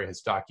 as Kerry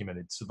has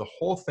documented. So the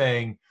whole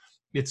thing,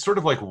 it's sort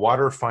of like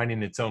water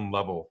finding its own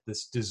level.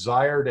 This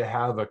desire to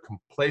have a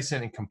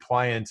complacent and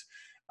compliant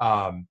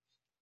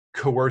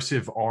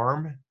coercive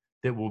arm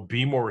that will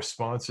be more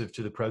responsive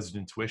to the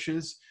president's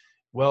wishes.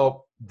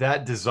 Well,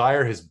 that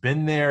desire has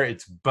been there.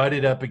 It's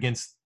butted up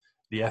against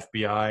the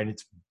FBI and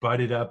it's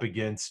butted up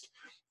against,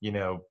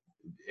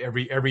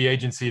 every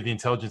agency of the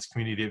intelligence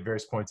community at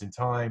various points in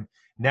time.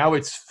 Now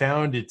it's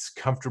found its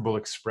comfortable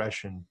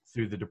expression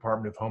through the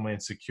Department of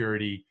Homeland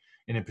Security,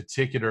 and in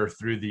particular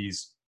through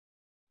these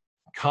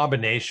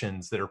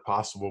combinations that are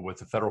possible with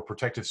the Federal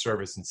Protective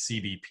Service and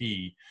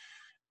CBP.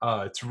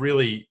 It's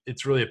really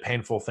a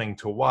painful thing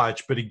to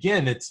watch. But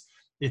again, it's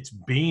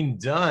being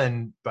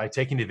done by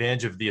taking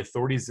advantage of the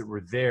authorities that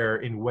were there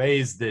in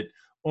ways that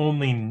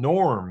only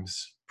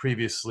norms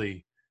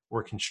previously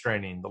were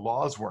constraining. The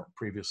laws weren't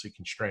previously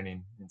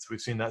constraining. And so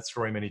we've seen that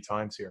story many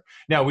times here.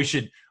 Now, we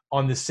should,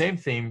 on the same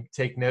theme,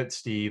 take note,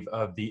 Steve,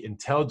 of the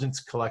intelligence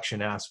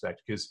collection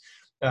aspect, because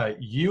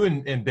you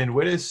and Ben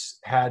Wittes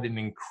had an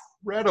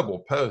incredible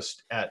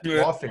post at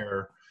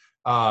Lawfare.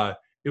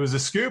 It was a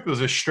scoop. It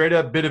was a straight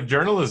up bit of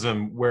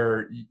journalism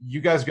where you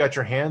guys got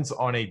your hands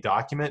on a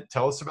document.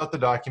 Tell us about the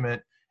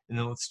document, and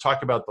then let's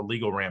talk about the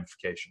legal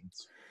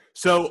ramifications.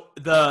 So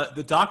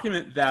the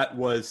document that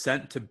was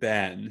sent to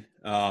Ben,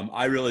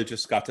 I really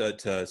just got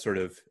to sort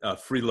of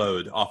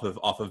freeload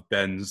off of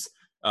Ben's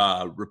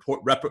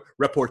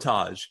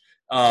reportage.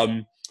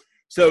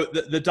 So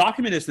the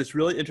document is this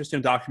really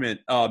interesting document.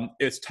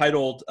 It's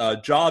titled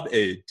Job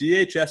Aid,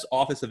 DHS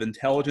Office of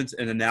Intelligence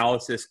and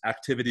Analysis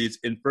Activities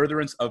in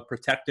Furtherance of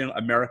Protecting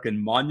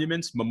American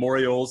Monuments,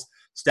 Memorials,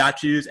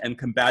 Statues, and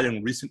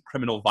Combating Recent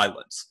Criminal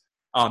Violence.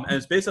 And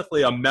it's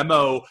basically a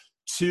memo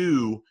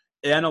to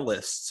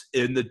analysts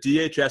in the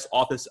DHS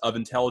Office of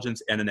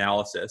Intelligence and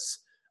Analysis,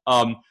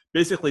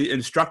 basically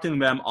instructing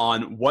them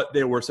on what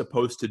they were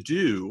supposed to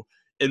do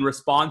in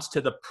response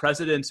to the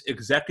president's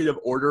executive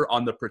order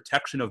on the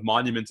protection of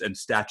monuments and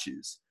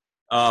statues.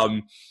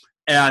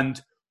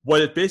 And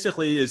what it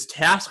basically is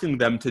tasking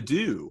them to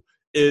do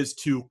is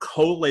to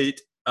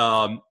collate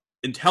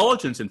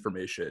intelligence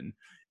information,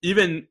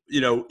 even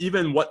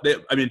what they,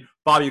 I mean,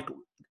 Bobby,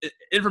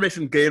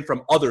 information gained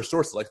from other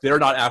sources, like they're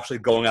not actually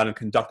going out and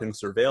conducting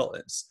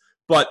surveillance,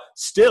 but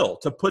still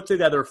to put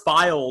together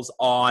files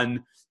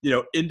on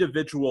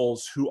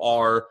individuals who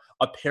are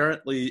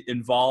apparently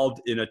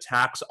involved in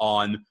attacks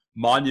on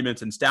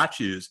monuments and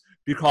statues,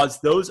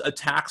 because those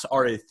attacks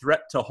are a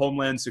threat to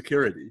Homeland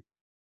Security.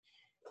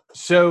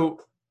 So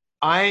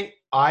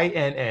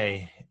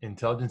INA,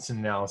 Intelligence and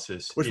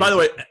Analysis. Which, by the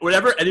way,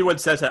 whenever anyone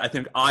says that, I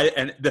think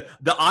the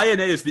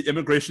INA is the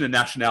Immigration and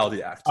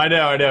Nationality Act. I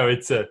know.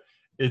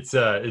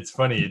 It's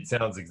funny. It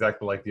sounds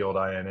exactly like the old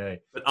INA.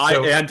 But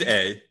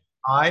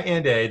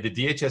I&A, the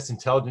DHS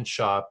intelligence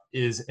shop,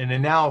 is an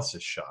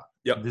analysis shop.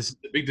 Yep. This is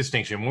the big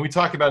distinction. When we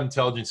talk about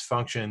intelligence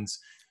functions,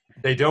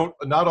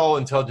 not all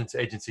intelligence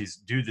agencies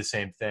do the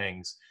same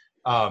things.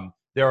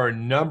 There are a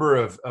number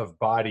of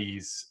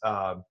bodies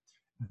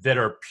that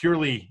are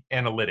purely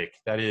analytic.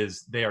 That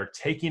is, they are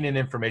taking in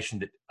information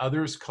that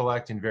others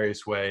collect in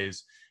various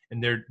ways,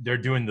 and they're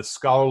doing the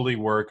scholarly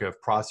work of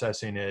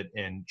processing it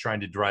and trying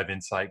to drive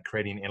insight,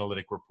 creating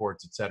analytic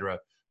reports, et cetera,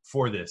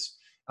 for this.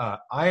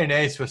 INA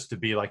is supposed to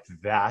be like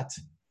that.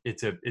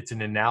 It's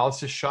an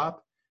analysis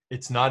shop.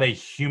 It's not a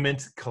human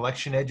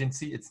collection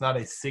agency. It's not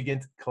a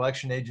SIGINT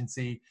collection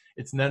agency.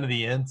 It's none of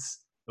the INTs.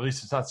 At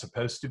least it's not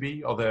supposed to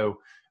be. Although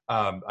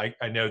I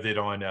know that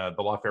on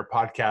the Lawfare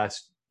podcast,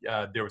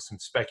 there was some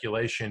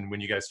speculation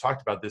when you guys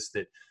talked about this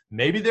that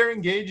maybe they're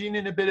engaging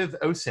in a bit of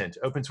OSINT,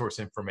 open source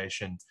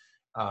information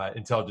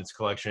intelligence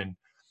collection.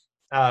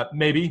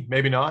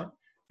 Maybe not.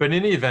 But in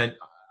any event,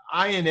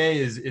 INA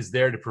is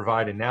there to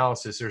provide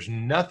analysis. There's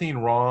nothing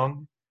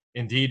wrong.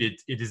 Indeed,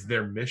 it is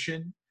their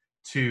mission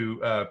to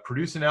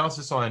produce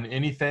analysis on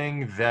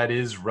anything that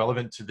is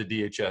relevant to the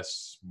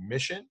DHS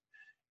mission.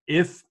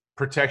 If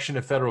protection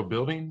of federal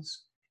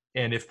buildings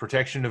and if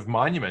protection of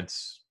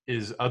monuments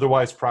is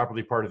otherwise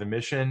properly part of the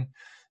mission,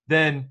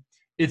 then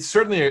it's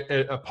certainly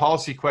a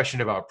policy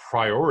question about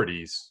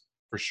priorities,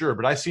 for sure.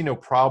 But I see no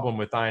problem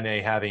with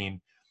INA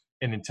having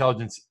an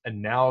intelligence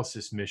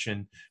analysis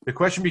mission. The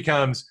question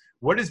becomes,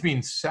 what is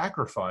being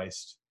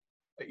sacrificed,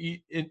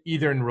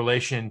 either in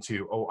relation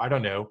to,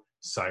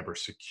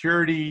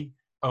 cybersecurity,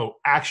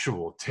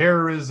 actual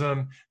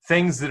terrorism,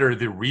 things that are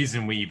the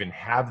reason we even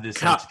have this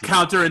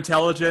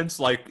counterintelligence,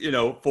 like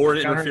foreign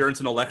interference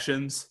in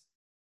elections.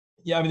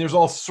 Yeah, I mean, there's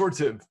all sorts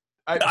of.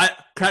 Can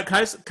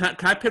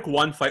I pick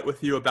one fight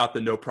with you about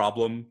the no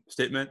problem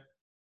statement?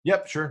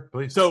 Yep, sure,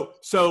 please.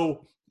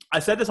 So I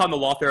said this on the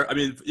Lawfare. I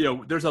mean,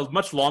 there's a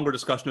much longer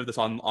discussion of this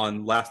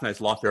on last night's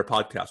Lawfare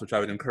podcast, which I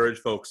would encourage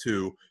folks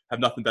who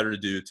have nothing better to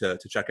do to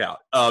check out.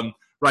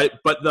 Right,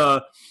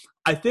 but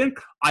I think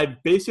I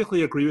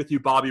basically agree with you,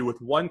 Bobby, with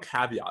one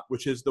caveat,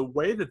 which is the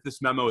way that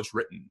this memo is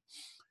written.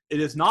 It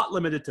is not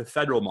limited to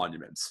federal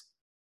monuments,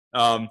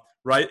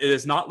 right? It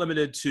is not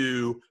limited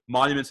to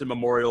monuments and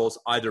memorials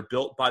either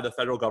built by the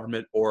federal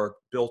government or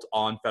built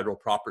on federal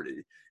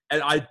property.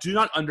 And I do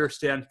not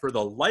understand for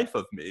the life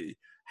of me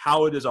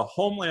how it is a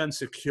Homeland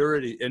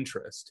Security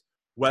interest,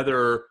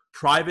 whether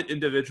private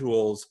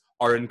individuals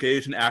are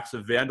engaged in acts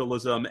of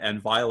vandalism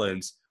and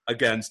violence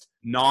against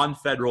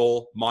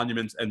non-federal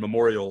monuments and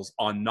memorials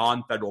on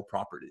non-federal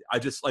property. I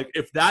just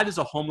if that is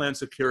a Homeland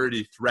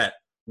Security threat,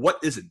 what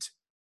isn't?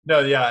 No,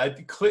 yeah.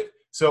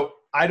 So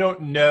I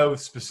don't know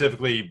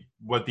specifically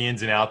what the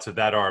ins and outs of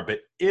that are, but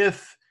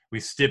if we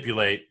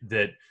stipulate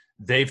that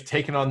they've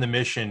taken on the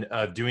mission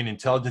of doing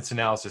intelligence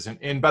analysis.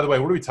 And by the way,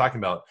 what are we talking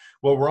about?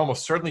 Well, we're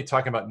almost certainly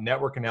talking about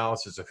network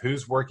analysis of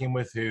who's working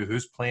with who,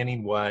 who's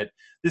planning what.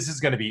 This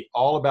is going to be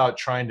all about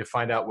trying to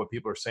find out what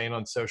people are saying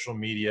on social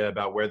media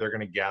about where they're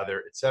going to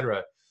gather, et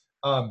cetera.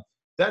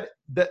 That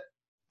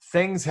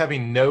things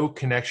having no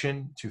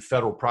connection to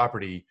federal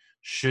property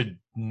should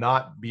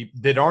not be,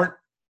 that are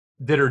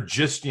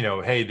just,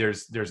 hey,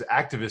 there's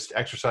activists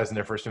exercising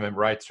their First Amendment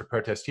rights to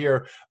protest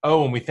here.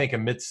 Oh, and we think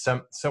amidst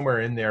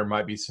somewhere in there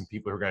might be some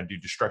people who are going to do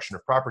destruction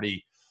of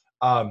property.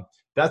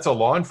 That's a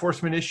law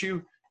enforcement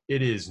issue.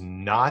 It is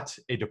not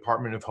a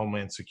Department of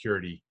Homeland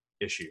Security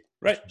issue.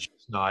 Right. It's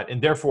just not.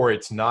 And therefore,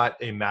 it's not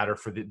a matter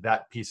for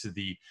that piece of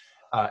the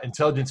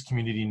intelligence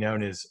community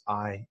known as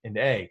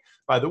I&A.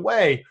 By the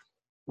way,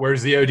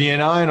 where's the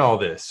ODNI in all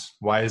this?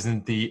 Why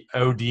isn't the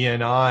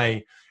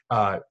ODNI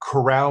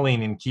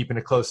corralling and keeping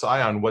a close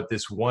eye on what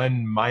this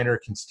one minor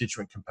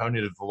constituent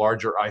component of the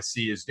larger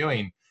IC is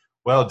doing?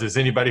 Well, does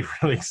anybody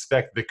really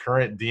expect the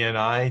current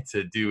DNI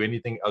to do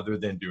anything other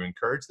than to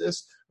encourage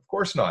this? Of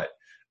course not.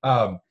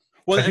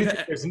 Well, I think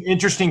there's an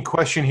interesting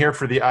question here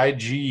for the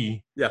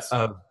IG. Yes.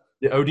 The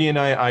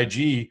ODNI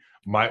IG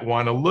might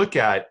want to look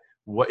at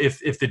what if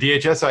the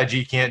DHS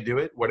IG can't do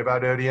it, what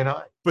about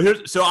ODNI? But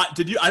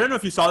I don't know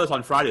if you saw this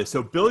on Friday.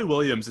 So Billy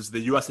Williams is the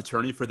U.S.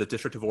 attorney for the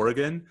District of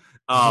Oregon.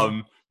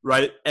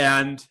 Right.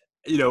 And,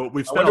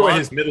 we've spent what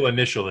his middle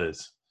initial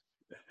is.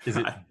 Is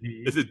it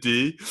D? Is it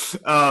D?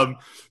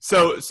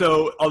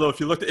 So although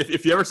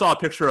if you ever saw a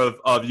picture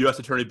of U.S.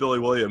 Attorney Billy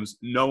Williams,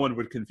 no one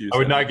would confuse him. I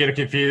would not get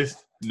confused?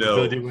 No.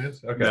 Billy D.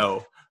 Williams? Okay.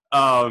 No.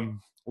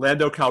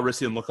 Lando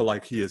Calrissian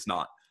lookalike, he is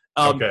not.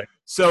 Okay.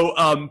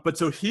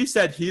 So he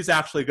said he's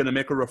actually going to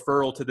make a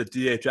referral to the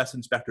DHS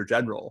Inspector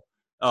General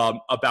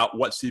about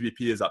what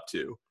CBP is up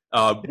to.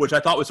 Which I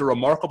thought was a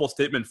remarkable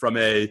statement from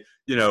a,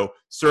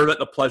 serve at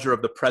the pleasure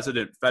of the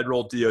president,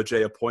 federal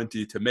DOJ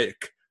appointee to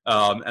make.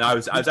 And I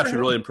was actually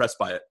really impressed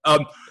by it.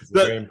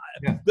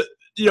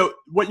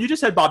 What you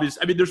just said, Bobby,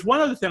 there's one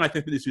other thing I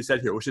think that needs to be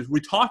said here, which is we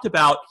talked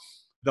about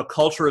the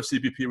culture of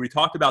CBP. We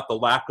talked about the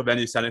lack of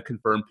any Senate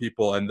confirmed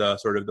people and the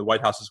sort of the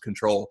White House's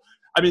control.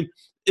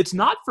 It's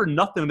not for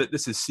nothing that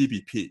this is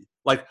CBP.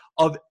 Like,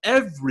 of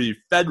every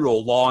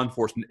federal law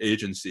enforcement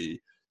agency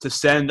to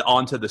send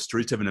onto the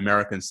streets of an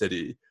American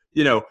city,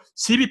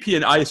 CBP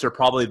and ICE are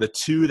probably the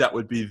two that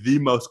would be the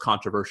most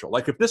controversial.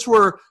 Like, if this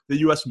were the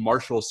U.S.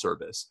 Marshals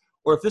Service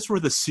or if this were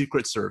the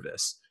Secret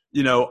Service,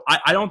 I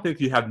don't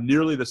think you have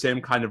nearly the same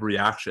kind of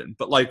reaction.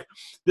 But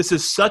this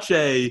is such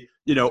a,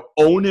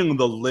 owning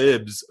the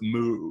libs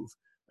move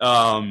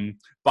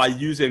by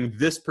using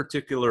this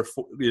particular,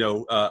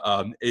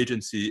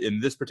 agency in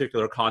this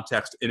particular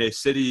context in a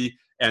city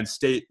and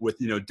state with,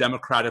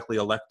 democratically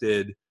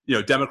elected,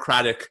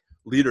 democratic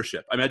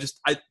leadership.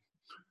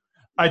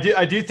 I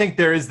do think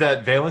there is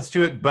that valence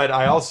to it, but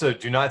I also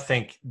do not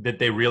think that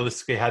they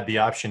realistically had the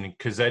option,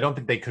 because I don't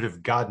think they could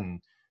have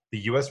gotten the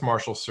U.S.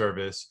 Marshal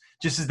Service,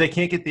 just as they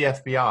can't get the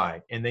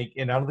FBI, and I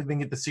don't think they can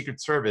get the Secret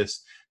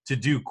Service to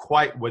do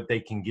quite what they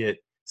can get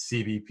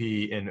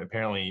CBP and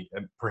apparently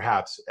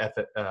perhaps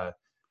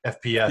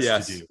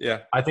FPS to do.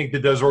 Yeah. I think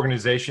that those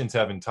organizations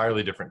have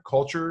entirely different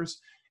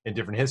cultures and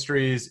different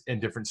histories and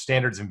different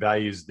standards and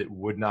values that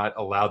would not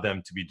allow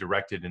them to be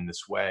directed in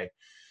this way.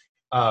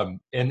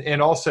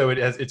 And also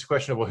it's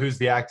questionable, who's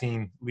the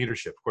acting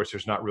leadership? Of course,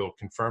 there's not real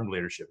confirmed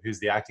leadership. Who's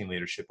the acting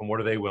leadership, and what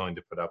are they willing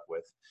to put up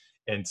with?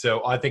 And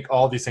so I think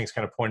all these things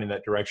kind of point in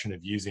that direction of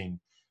using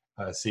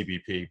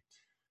CBP.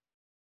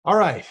 All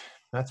right,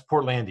 that's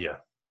Portlandia.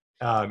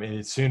 And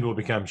it soon will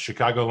become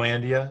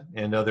Chicagolandia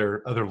and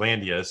other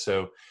landias.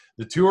 So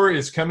the tour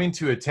is coming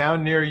to a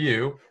town near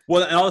you.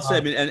 Well, and I'll say,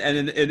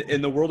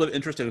 in the world of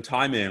interesting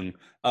timing,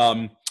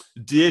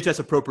 DHS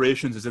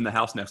appropriations is in the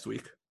House next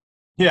week.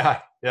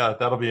 Yeah,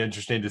 that'll be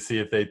interesting to see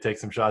if they take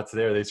some shots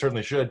there. They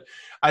certainly should.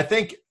 I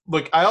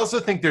also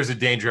think there's a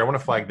danger. I want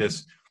to flag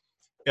this.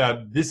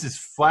 This is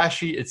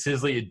flashy, it's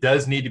sizzly, it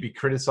does need to be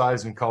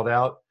criticized and called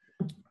out.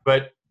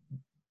 But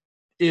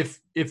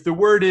if the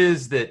word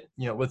is that,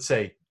 let's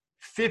say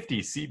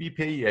 50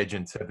 CBP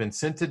agents have been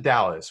sent to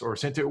Dallas or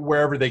sent to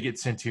wherever they get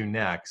sent to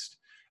next,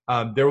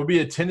 there will be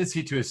a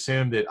tendency to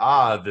assume that,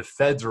 the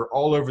feds are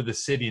all over the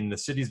city and the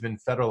city's been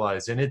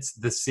federalized and it's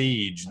the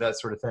siege, that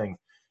sort of thing.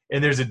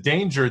 And there's a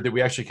danger that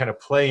we actually kind of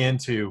play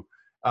into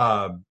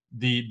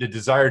the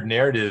desired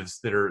narratives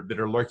that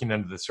are lurking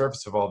under the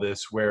surface of all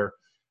this, where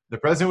the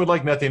president would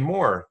like nothing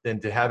more than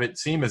to have it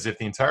seem as if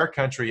the entire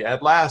country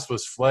at last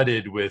was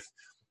flooded with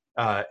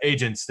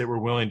agents that were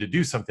willing to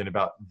do something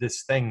about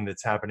this thing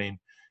that's happening.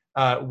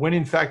 When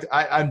in fact,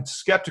 I'm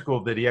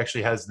skeptical that he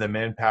actually has the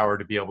manpower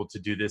to be able to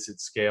do this at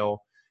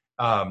scale.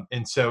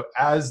 And so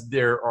as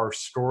there are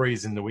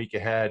stories in the week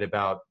ahead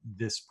about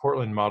this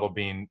Portland model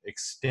being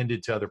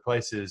extended to other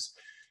places,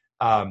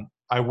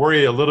 I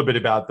worry a little bit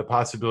about the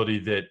possibility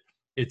that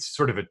it's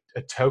sort of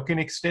a token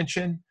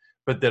extension,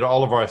 but that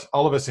all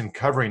of us in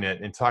covering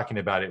it and talking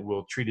about it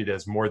will treat it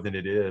as more than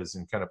it is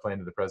and kind of play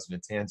into the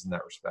president's hands in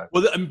that respect.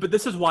 Well, but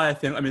this is why I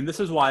think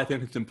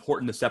it's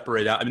important to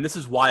separate out. I mean, this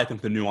is why I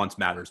think the nuance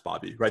matters,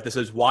 Bobby, right? This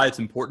is why it's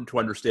important to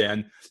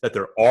understand that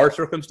there are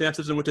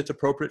circumstances in which it's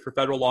appropriate for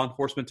federal law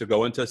enforcement to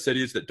go into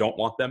cities that don't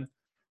want them,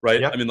 right?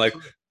 Yep. I mean, like,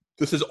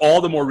 this is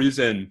all the more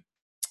reason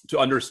to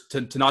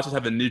not just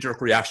have a knee-jerk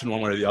reaction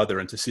one way or the other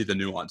and to see the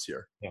nuance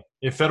here. Yeah.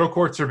 If federal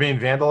courts are being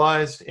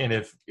vandalized and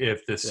if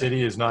the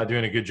city is not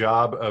doing a good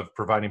job of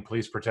providing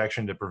police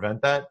protection to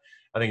prevent that,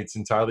 I think it's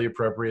entirely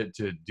appropriate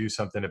to do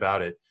something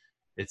about it.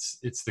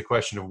 It's the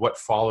question of what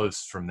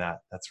follows from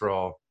that. That's where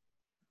all,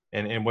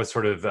 and what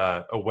sort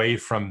of away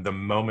from the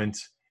moment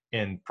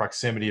and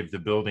proximity of the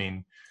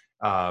building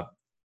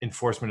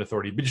enforcement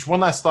authority. But just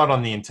one last thought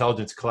on the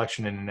intelligence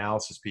collection and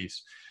analysis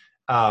piece.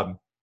 I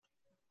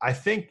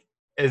think,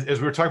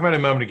 as we were talking about a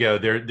moment ago,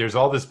 there's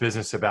all this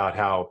business about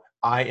how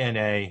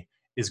INA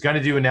is going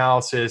to do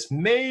analysis.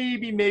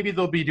 Maybe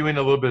they'll be doing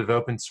a little bit of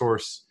open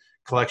source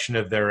collection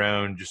of their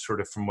own, just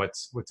sort of from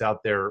what's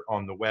out there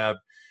on the web.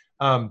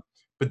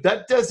 But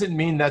that doesn't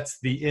mean that's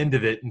the end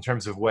of it in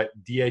terms of what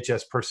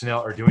DHS personnel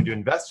are doing to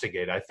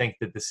investigate. I think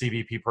that the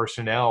CBP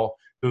personnel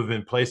who have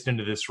been placed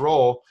into this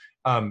role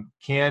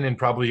can and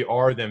probably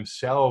are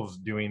themselves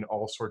doing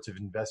all sorts of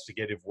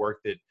investigative work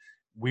that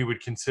we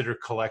would consider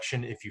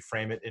collection if you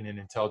frame it in an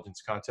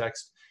intelligence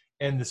context,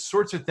 and the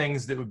sorts of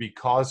things that would be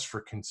cause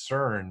for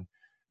concern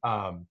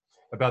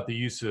about the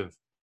use of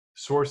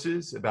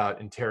sources,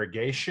 about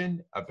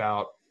interrogation,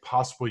 about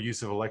possible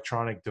use of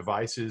electronic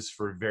devices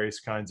for various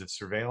kinds of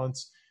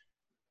surveillance.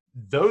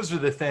 Those are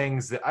the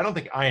things that I don't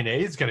think INA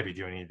is going to be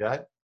doing any of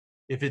that.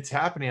 If it's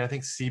happening, I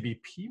think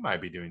CBP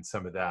might be doing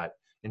some of that.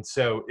 And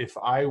so if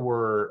I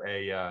were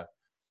a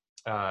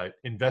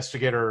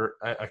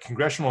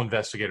congressional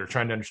investigator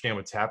trying to understand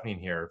what's happening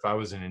here, if I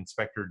was an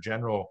inspector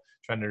general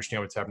trying to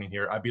understand what's happening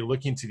here, I'd be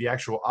looking to the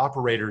actual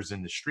operators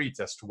in the streets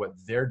as to what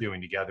they're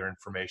doing to gather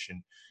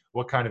information.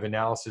 What kind of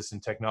analysis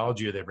and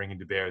technology are they bringing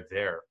to bear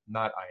there,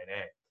 not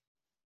INA?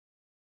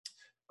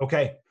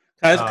 Okay.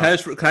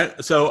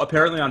 So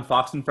apparently on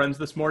Fox and Friends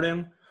this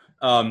morning,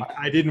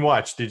 I didn't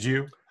watch. Did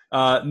you?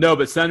 No,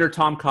 but Senator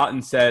Tom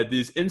Cotton said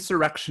these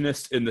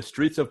insurrectionists in the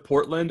streets of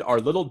Portland are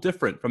little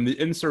different from the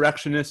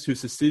insurrectionists who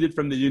seceded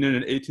from the Union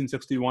in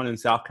 1861 in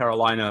South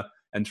Carolina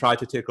and tried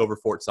to take over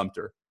Fort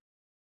Sumter.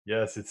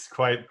 Yes, it's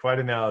quite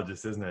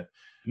analogous, isn't it?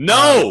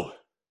 No.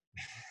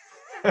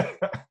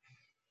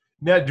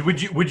 Now,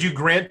 would you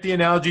grant the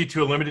analogy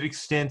to a limited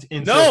extent?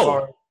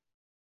 No.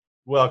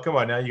 Well, come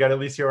on now. You got to at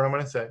least hear what I'm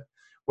going to say.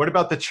 What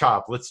about the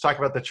CHOP? Let's talk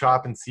about the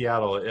CHOP in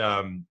Seattle,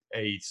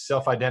 a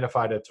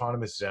self-identified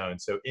autonomous zone.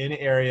 So in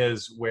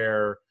areas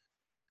where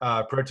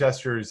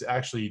protesters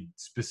actually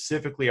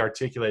specifically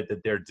articulate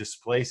that they're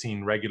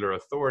displacing regular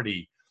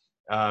authority.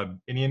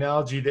 Any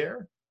analogy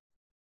there?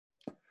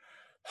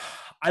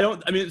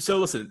 So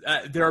listen,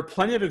 there are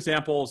plenty of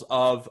examples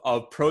of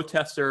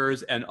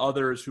protesters and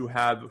others who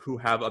have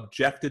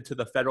objected to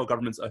the federal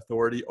government's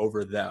authority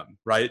over them,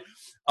 right?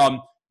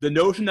 The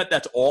notion that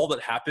that's all that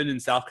happened in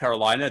South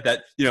Carolina,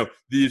 that,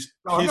 these...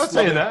 No, I'm not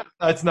saying that.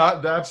 That's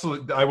not the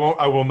absolute... I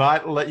will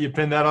not let you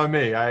pin that on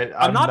me.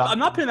 I'm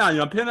not pinning that on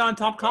you. I'm pinning that on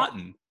Tom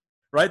Cotton,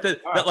 right?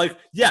 That like,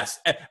 yes,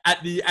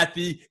 at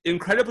the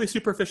incredibly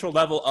superficial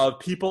level of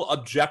people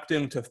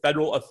objecting to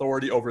federal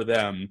authority over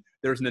them,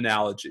 there's an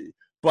analogy.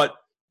 But,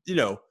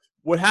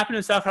 what happened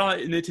in South Carolina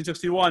in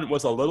 1861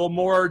 was a little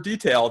more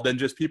detailed than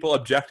just people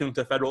objecting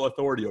to federal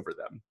authority over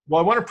them.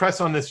 Well, I want to press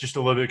on this just a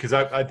little bit because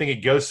I think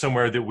it goes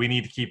somewhere that we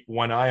need to keep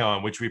one eye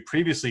on, which we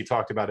previously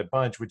talked about a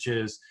bunch, which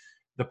is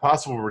the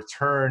possible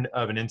return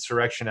of an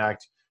Insurrection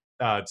Act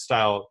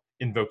style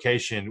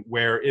invocation,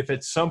 where if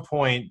at some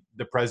point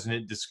the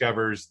president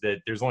discovers that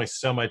there's only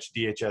so much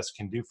DHS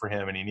can do for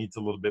him and he needs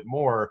a little bit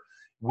more,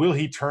 will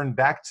he turn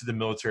back to the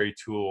military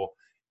tool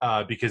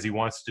because he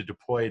wants to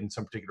deploy it in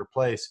some particular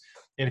place?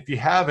 And if you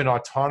have an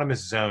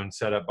autonomous zone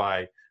set up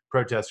by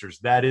protesters,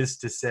 that is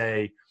to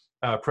say,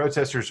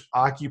 protesters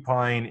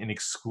occupying and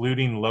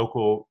excluding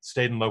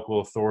state and local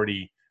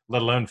authority,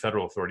 let alone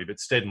federal authority, but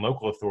state and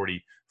local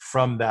authority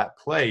from that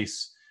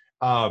place,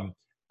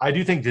 I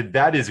do think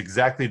that is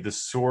exactly the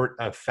sort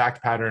of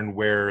fact pattern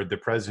where the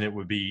president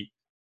would be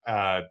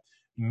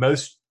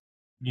most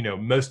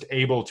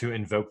able to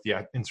invoke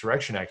the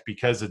Insurrection Act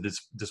because of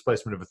this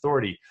displacement of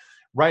authority.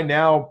 Right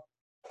now,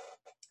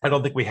 I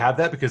don't think we have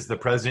that because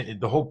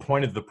the whole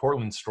point of the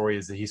Portland story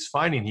is that he's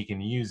finding he can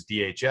use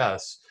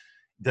DHS,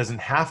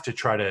 doesn't have to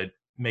try to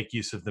make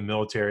use of the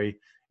military,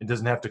 and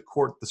doesn't have to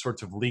court the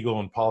sorts of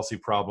legal and policy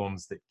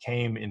problems that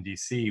came in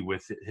DC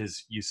with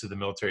his use of the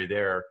military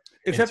there,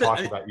 and talk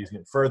about using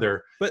it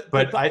further.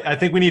 But I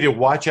think we need to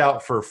watch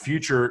out for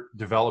future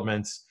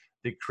developments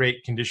that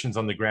create conditions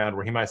on the ground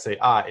where he might say,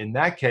 in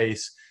that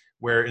case,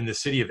 where in the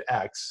city of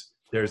X,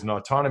 there's an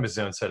autonomous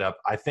zone set up,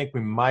 I think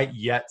we might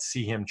yet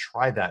see him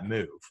try that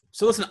move.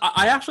 So listen,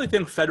 I actually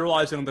think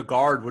federalizing the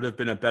Guard would have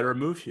been a better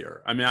move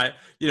here. I mean,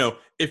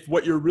 if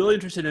what you're really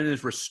interested in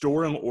is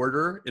restoring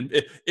order, and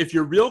if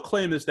your real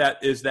claim is that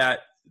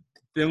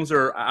things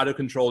are out of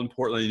control in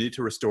Portland, you need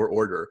to restore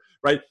order,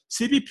 right?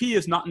 CBP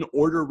is not an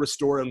order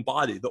restoring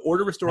body. The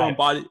order restoring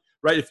body,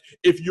 right?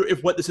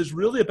 If what this is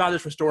really about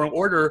is restoring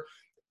order,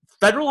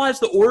 federalize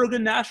the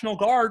Oregon National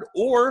Guard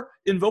or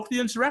invoke the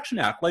Insurrection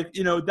Act. Like,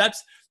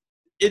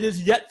 it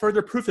is yet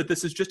further proof that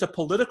this is just a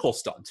political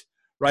stunt,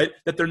 right?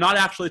 That they're not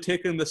actually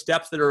taking the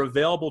steps that are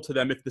available to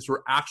them if this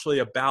were actually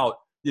about,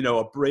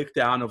 a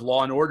breakdown of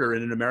law and order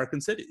in an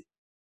American city.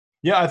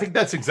 Yeah, I think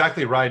that's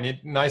exactly right. And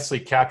it nicely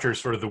captures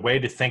sort of the way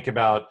to think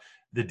about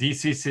the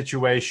DC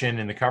situation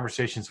and the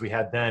conversations we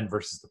had then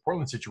versus the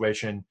Portland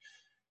situation.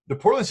 The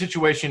Portland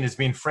situation is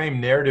being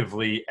framed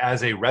narratively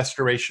as a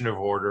restoration of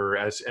order,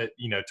 as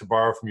to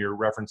borrow from your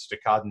reference to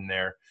Cotton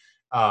there,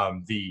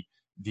 the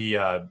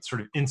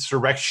sort of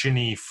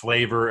insurrection-y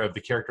flavor of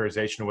the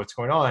characterization of what's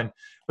going on.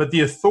 But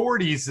the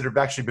authorities that have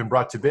actually been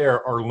brought to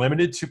bear are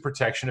limited to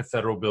protection of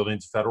federal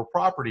buildings, federal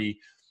property.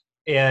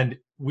 And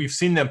we've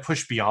seen them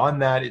push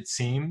beyond that, it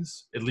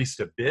seems, at least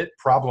a bit,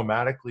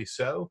 problematically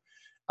so.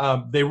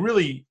 They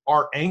really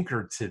are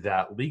anchored to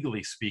that,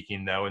 legally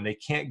speaking, though, and they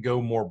can't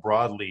go more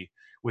broadly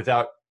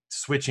without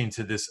switching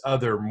to this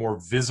other more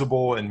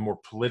visible and more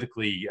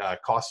politically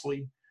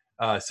costly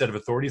set of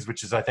authorities,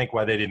 which is, I think,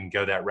 why they didn't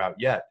go that route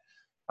yet.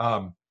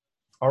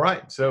 All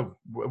right, so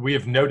we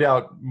have no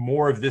doubt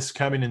more of this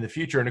coming in the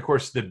future. And of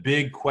course, the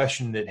big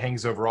question that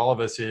hangs over all of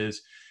us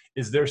is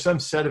there some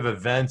set of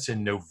events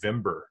in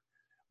November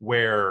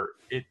where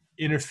it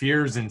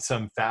interferes in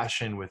some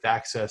fashion with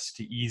access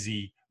to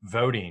easy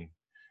voting,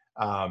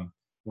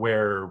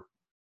 where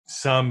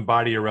some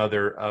body or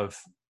other of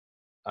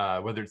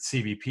whether it's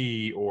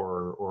CBP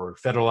or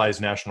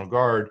federalized National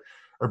Guard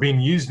are being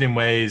used in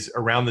ways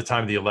around the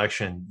time of the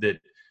election that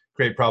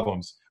create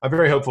problems. I'm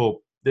very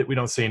hopeful that we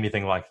don't see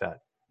anything like that,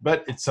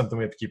 but it's something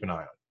we have to keep an eye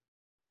on.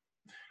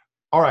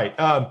 All right.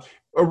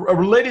 A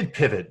related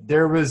pivot.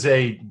 There was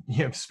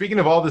speaking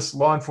of all this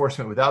law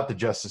enforcement without the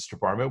Justice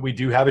Department, we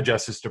do have a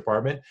Justice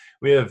Department.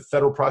 We have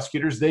federal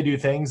prosecutors. They do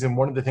things. And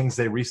one of the things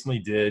they recently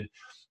did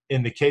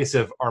in the case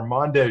of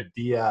Armando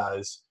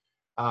Diaz,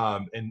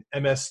 an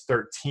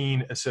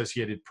MS-13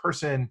 associated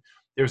person,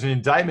 there's an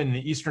indictment in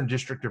the Eastern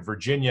District of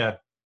Virginia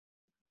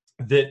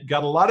that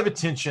got a lot of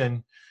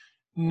attention,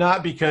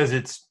 not because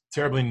it's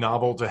terribly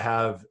novel to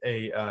have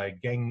a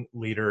gang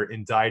leader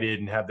indicted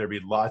and have there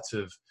be lots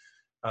of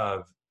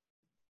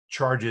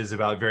charges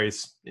about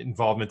various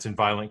involvements in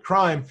violent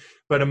crime.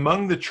 But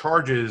among the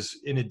charges,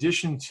 in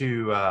addition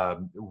to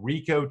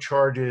RICO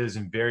charges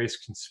and various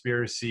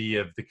conspiracy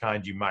of the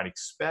kind you might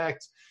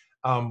expect,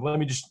 let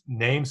me just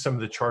name some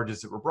of the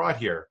charges that were brought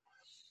here.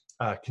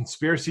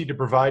 Conspiracy to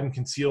provide and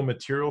conceal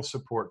material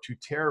support to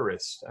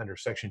terrorists under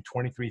Section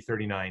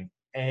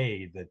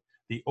 2339A,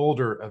 the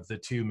older of the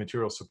two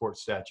material support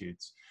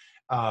statutes.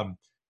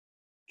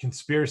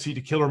 Conspiracy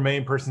to kill or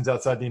maim persons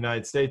outside the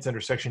United States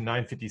under Section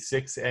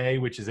 956A,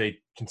 which is a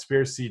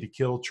conspiracy to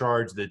kill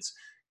charge that's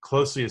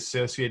closely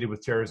associated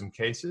with terrorism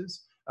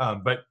cases.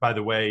 But by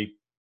the way,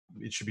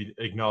 it should be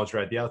acknowledged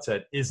right at the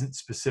outset, isn't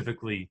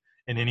specifically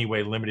in any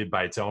way limited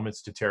by its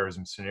elements to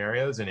terrorism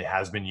scenarios, and it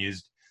has been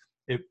used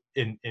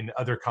in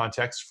other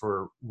contexts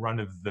for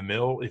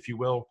run-of-the-mill, if you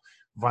will,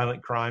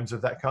 violent crimes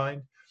of that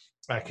kind.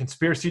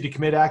 Conspiracy to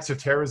commit acts of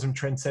terrorism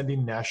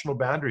transcending national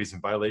boundaries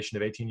in violation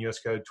of 18 U.S.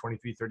 Code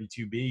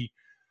 2332B.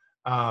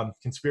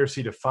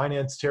 Conspiracy to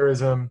finance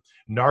terrorism,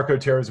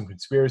 narco-terrorism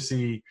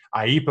conspiracy,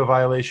 IEPA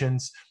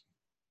violations.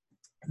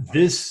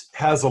 This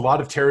has a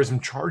lot of terrorism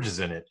charges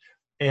in it.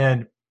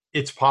 And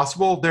it's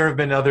possible there have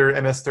been other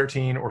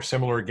MS-13 or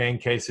similar gang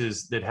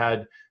cases that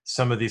had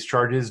some of these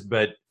charges,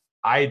 but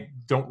I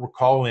don't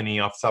recall any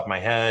off the top of my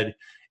head.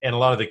 And a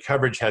lot of the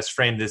coverage has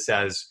framed this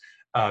as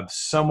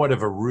somewhat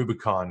of a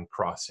Rubicon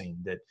crossing,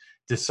 that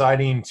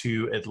deciding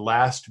to at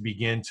last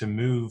begin to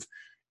move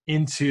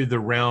into the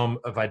realm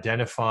of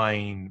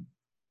identifying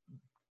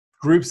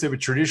groups that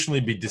would traditionally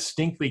be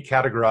distinctly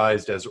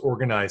categorized as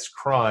organized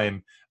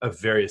crime of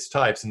various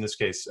types, in this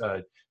case,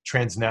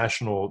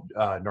 transnational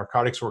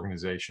narcotics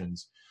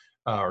organizations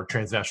or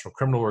transnational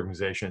criminal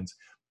organizations,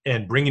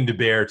 and bringing to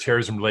bear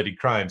terrorism-related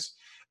crimes.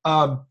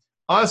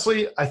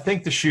 Honestly, I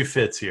think the shoe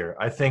fits here.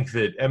 I think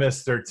that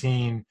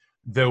MS-13,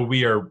 though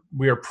we are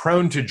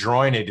prone to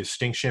drawing a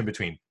distinction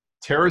between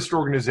terrorist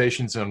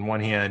organizations on one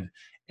hand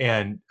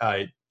and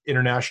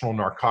international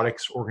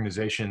narcotics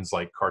organizations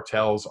like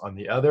cartels on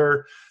the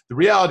other, the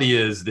reality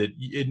is that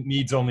it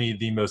needs only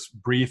the most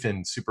brief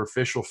and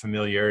superficial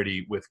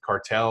familiarity with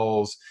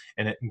cartels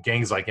and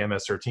gangs like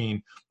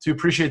MS-13 to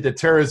appreciate that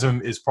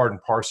terrorism is part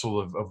and parcel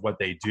of what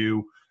they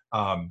do.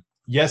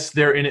 Yes,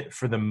 they're in it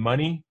for the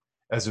money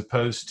as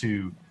opposed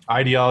to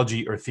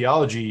ideology or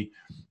theology,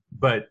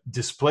 but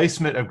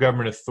displacement of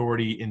government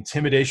authority,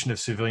 intimidation of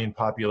civilian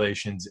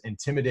populations,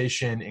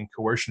 intimidation and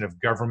coercion of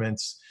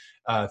governments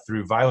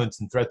through violence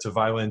and threats of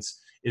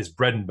violence is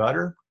bread and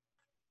butter.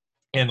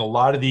 And a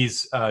lot of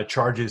these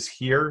charges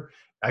here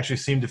actually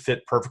seem to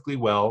fit perfectly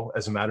well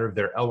as a matter of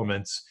their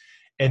elements.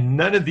 And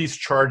none of these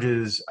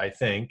charges, I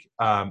think,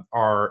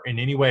 are in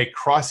any way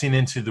crossing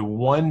into the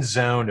one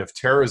zone of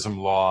terrorism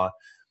law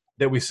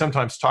that we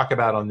sometimes talk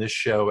about on this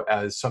show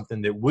as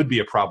something that would be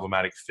a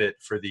problematic fit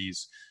for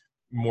these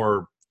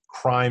more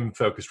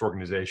crime-focused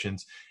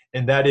organizations,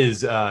 and that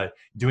is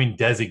doing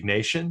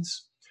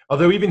designations.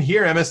 Although even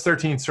here,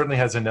 MS-13 certainly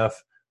has enough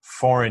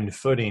foreign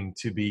footing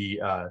to be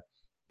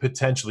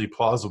potentially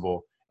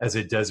plausible as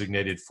a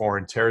designated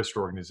foreign terrorist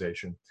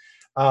organization.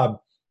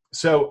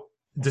 So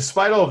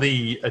despite all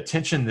the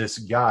attention this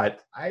got,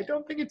 I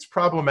don't think it's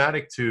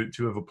problematic to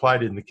have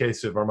applied it in the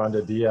case of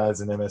Armando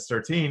Diaz and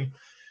MS-13.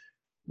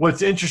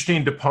 What's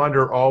interesting to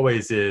ponder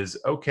always is,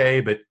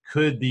 okay, but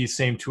could these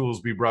same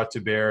tools be brought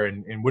to bear,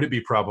 and would it be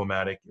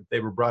problematic if they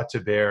were brought to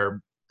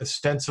bear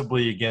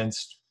ostensibly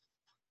against,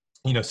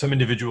 some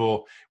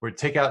individual, where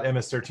take out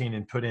MS-13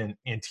 and put in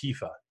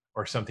Antifa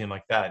or something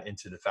like that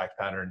into the fact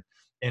pattern,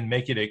 and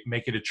make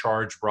it a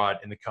charge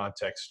brought in the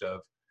context of,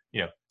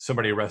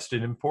 somebody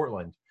arrested in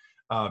Portland.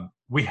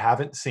 We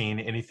haven't seen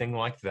anything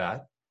like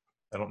that.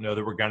 I don't know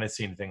that we're going to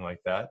see anything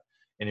like that.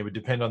 And it would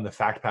depend on the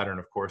fact pattern,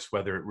 of course,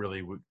 whether it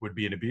really would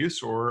be an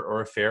abuse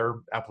or a fair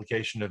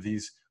application of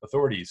these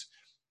authorities.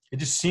 It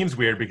just seems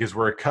weird because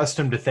we're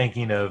accustomed to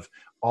thinking of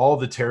all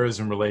the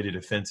terrorism-related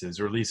offenses,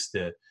 or at least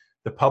the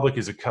public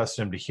is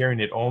accustomed to hearing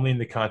it only in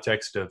the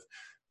context of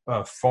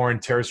foreign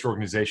terrorist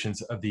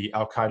organizations of the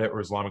Al-Qaeda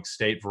or Islamic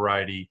State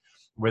variety,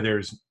 where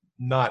there's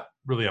not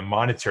really a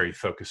monetary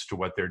focus to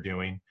what they're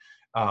doing.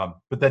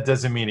 But that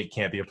doesn't mean it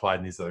can't be applied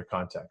in these other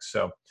contexts.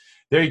 So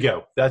there you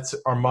go. That's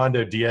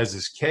Armando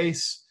Diaz's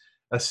case.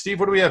 Steve,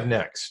 what do we have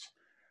next?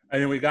 I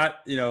mean, we got,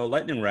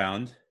 lightning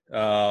round.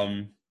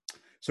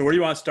 So where do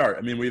you want to start?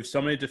 I mean, we have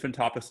so many different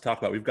topics to talk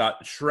about. We've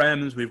got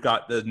Schrems, we've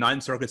got the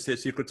 9 Circuit State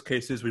Secrets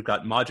cases, we've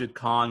got Majid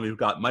Khan, we've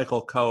got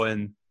Michael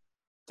Cohen.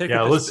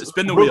 Let's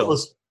spin the wheel.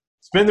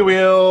 Spin the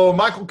wheel.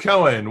 Michael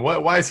Cohen.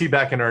 Why is he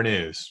back in our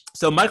news?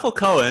 So Michael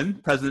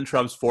Cohen, President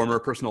Trump's former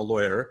personal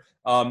lawyer,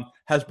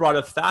 has brought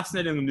a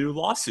fascinating new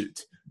lawsuit,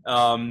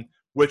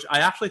 which I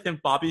actually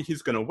think, Bobby,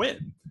 he's going to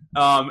win.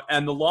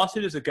 And the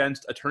lawsuit is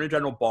against Attorney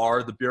General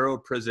Barr, the Bureau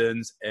of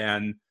Prisons,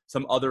 and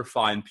some other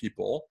fine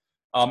people.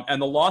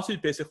 And the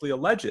lawsuit basically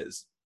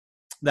alleges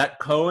that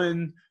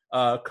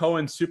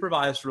Cohen's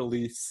supervised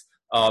release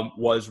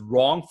was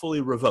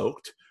wrongfully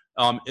revoked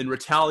in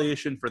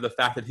retaliation for the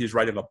fact that he's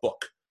writing a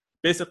book.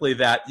 Basically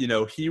that,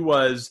 he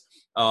was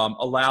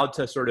allowed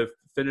to sort of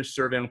finish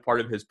serving part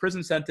of his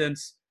prison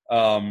sentence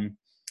out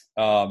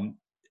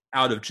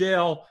of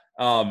jail,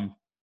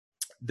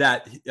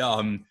 that,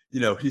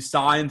 he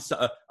signed,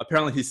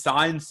 apparently he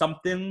signed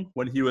something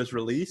when he was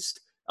released.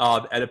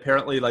 And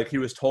apparently, he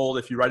was told,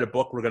 if you write a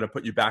book, we're going to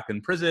put you back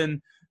in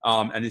prison.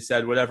 And he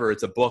said, whatever,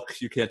 it's a book.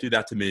 You can't do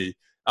that to me.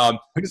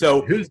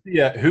 So who's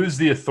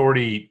the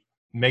authority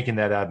making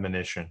that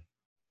admonition?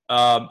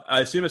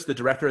 I assume it's the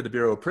director of the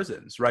Bureau of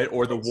Prisons, right?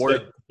 Or the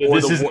ward.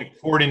 This is a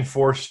court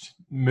enforced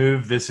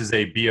move. This is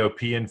a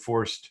BOP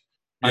enforced.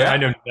 Yeah. I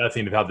know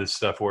nothing of how this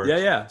stuff works.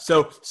 Yeah.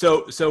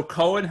 So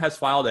Cohen has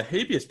filed a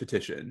habeas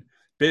petition,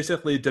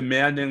 basically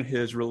demanding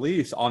his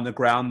release on the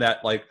ground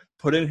that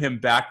putting him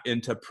back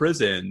into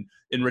prison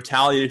in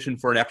retaliation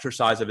for an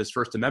exercise of his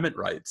First Amendment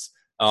rights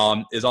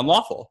is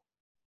unlawful.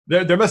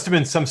 There must have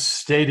been some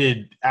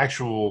stated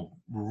actual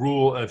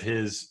rule of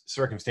his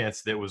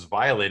circumstance that was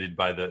violated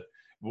by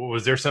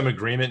was there some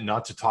agreement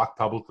not to talk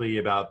publicly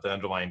about the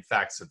underlying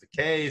facts of the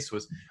case?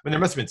 There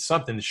must have been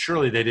something.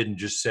 Surely they didn't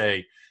just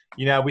say,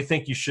 we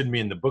think you shouldn't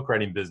be in the book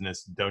writing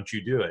business. Don't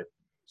you do it?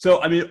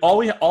 So, I mean,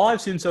 all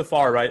I've seen so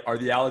far, right, are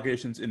the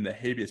allegations in the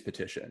habeas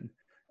petition.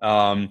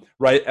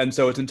 Right. And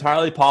so it's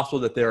entirely possible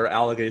that there are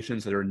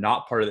allegations that are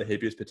not part of the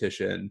habeas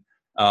petition,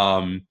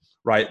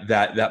 right,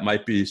 that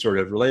might be sort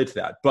of related to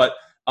that. But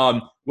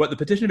what the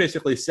petition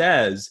basically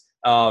says,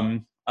 I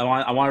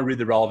want to read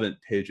the relevant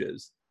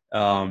pages.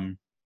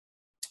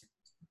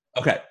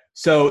 Okay.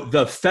 So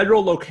the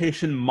Federal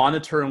Location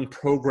Monitoring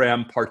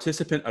Program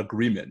Participant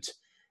Agreement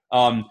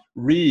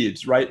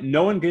reads, right,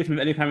 no engagement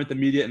of any kind with the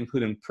media,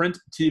 including print,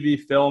 TV,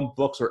 film,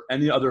 books, or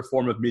any other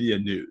form of media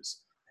news.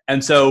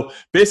 And so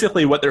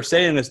basically what they're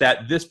saying is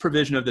that this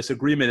provision of this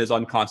agreement is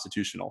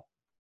unconstitutional.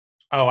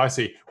 Oh, I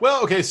see.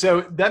 Well, okay,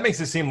 so that makes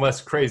it seem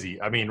less crazy.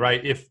 I mean,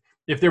 right, if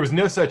there was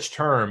no such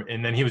term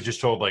and then he was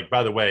just told,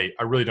 by the way,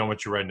 I really don't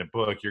want you writing a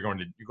book, you're going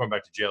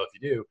back to jail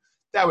if you do,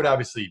 that would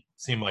obviously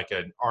seem like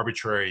an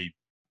arbitrary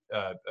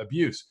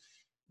abuse.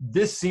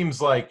 This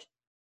seems like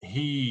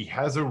he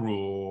has a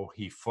rule,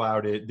 he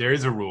flouted. There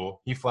is a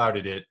rule, he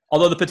flouted it.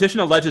 Although the petition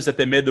alleges that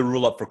they made the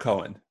rule up for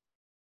Cohen.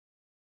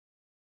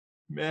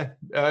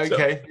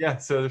 Okay.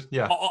 So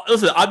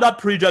listen, I'm not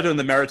prejudging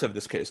the merits of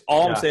this case.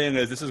 All I'm saying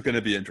is this is going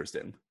to be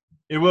interesting.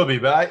 It will be,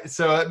 but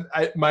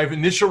my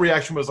initial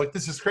reaction was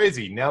this is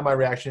crazy. Now my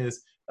reaction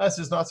is this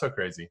is not so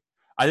crazy.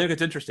 I think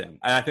it's interesting,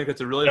 and I think it's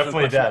a really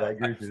definitely that. I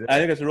agree with you there. I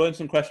think it's a really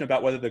interesting question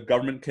about whether the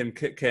government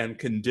can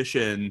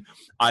condition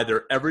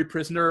either every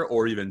prisoner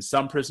or even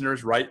some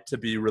prisoners' right to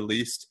be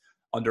released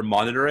under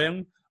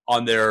monitoring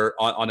on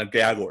a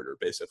gag order,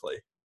 basically.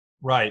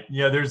 Right.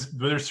 Yeah. There's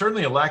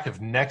certainly a lack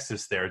of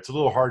nexus there. It's a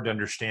little hard to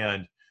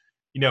understand.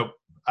 If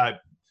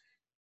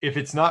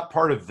it's not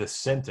part of the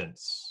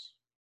sentence,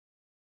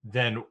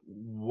 then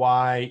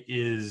why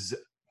is,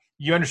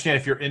 you understand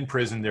if you're in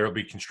prison, there will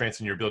be constraints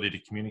in your ability to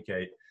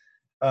communicate.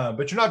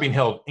 But you're not being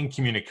held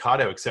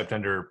incommunicado except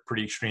under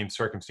pretty extreme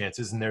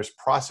circumstances, and there's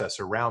process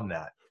around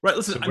that. Right.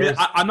 Listen, So I mean,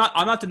 I'm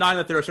not denying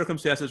that there are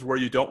circumstances where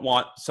you don't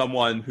want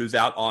someone who's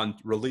out on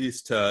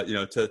release to, you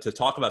know, to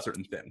talk about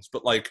certain things.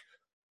 But like,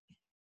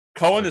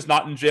 Cohen is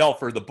not in jail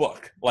for the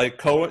book. Like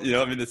Cohen, you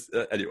know, I mean, this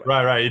anyway.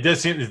 Right. It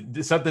does seem,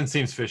 something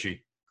seems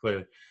fishy,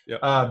 clearly.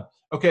 Yeah.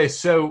 Okay,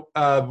 so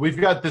we've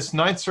got this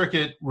Ninth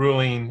Circuit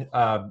ruling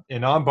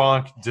in en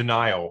banc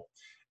denial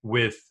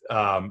with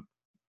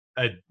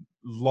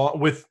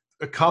with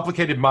a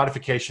complicated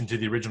modification to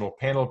the original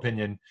panel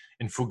opinion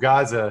in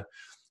Fugaza,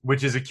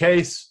 which is a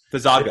case.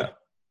 Fugaza.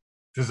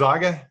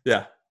 Fugaza?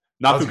 Yeah.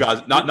 Not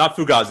Fugazi. Not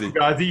Fugazi.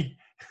 Fugazi.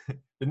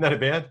 Isn't that a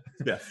band?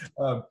 Yeah.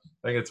 I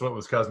think it's what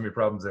was causing me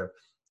problems there.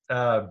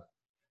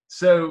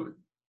 So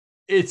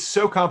it's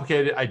so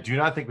complicated. I do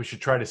not think we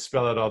should try to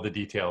spell out all the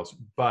details,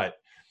 but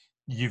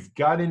you've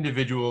got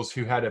individuals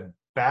who had a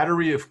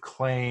battery of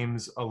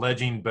claims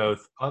alleging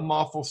both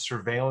unlawful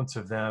surveillance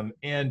of them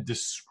and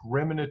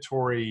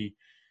discriminatory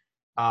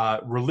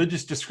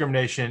religious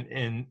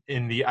discrimination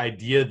in the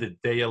idea that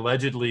they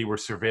allegedly were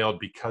surveilled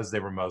because they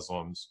were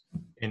Muslims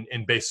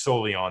and based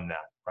solely on that,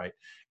 right?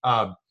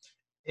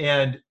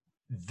 And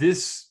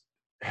this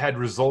had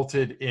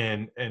resulted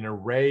in an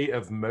array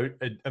of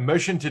a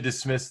motion to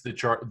dismiss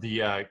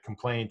the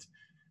complaint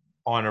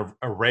on an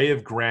array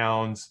of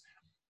grounds.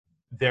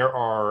 There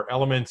are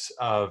elements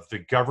of the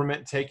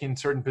government taking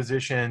certain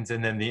positions,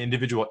 and then the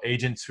individual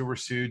agents who were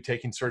sued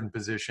taking certain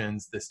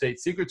positions. The state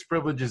secrets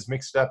privilege is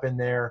mixed up in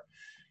there.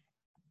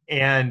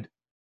 And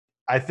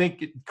I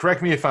think,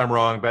 correct me if I'm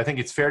wrong, but I think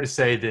it's fair to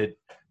say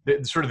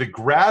that sort of the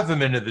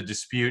gravamen of the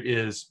dispute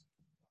is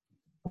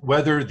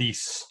whether the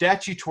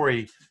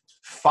statutory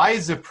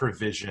FISA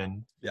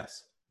provision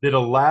that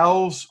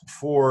allows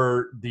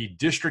for the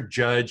district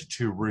judge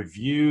to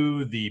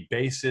review the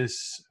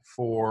basis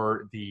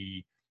for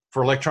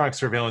electronic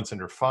surveillance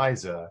under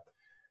FISA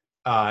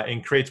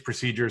and creates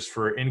procedures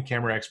for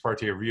in-camera ex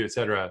parte review, et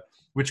cetera,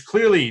 which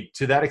clearly,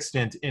 to that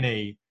extent, in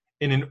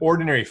an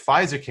ordinary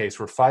FISA case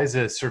where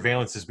FISA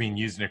surveillance is being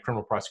used in a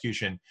criminal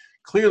prosecution,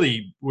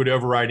 clearly would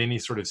override any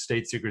sort of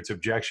state secrets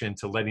objection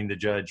to letting the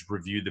judge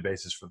review the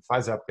basis for the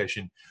FISA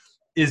application.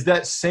 Is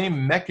that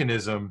same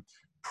mechanism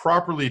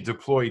properly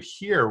deployed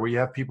here, where you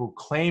have people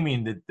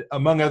claiming that,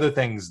 among other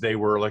things, they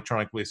were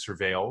electronically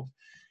surveilled?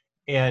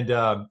 And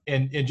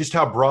just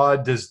how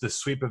broad does the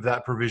sweep of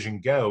that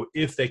provision go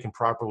if they can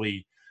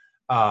properly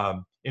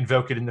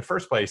invoke it in the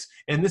first place?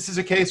 And this is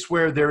a case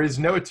where there is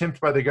no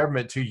attempt by the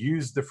government to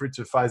use the fruits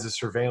of FISA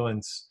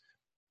surveillance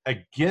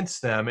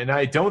against them. And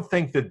I don't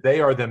think that they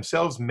are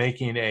themselves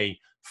making a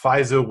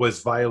FISA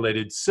was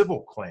violated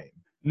civil claim.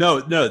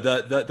 No.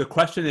 The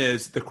question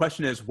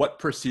is what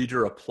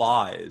procedure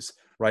applies,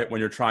 right, when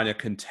you're trying to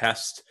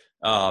contest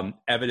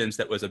evidence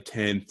that was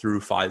obtained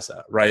through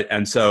FISA, right?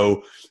 And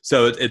so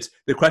it's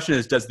the question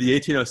is, does the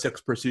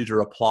 1806 procedure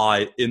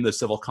apply in the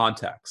civil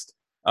context?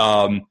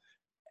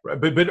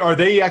 But are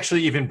they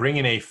actually even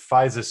bringing a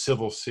FISA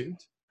civil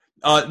suit?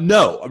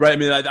 No, right? I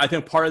mean, I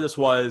think part of this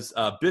was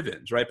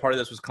Bivens, right? Part of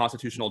this was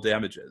constitutional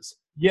damages.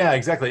 Yeah,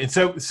 exactly. And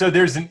so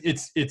there's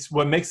it's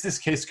what makes this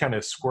case kind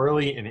of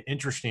squirrely and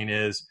interesting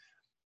is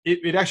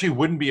it actually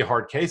wouldn't be a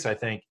hard case, I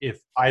think,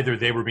 if either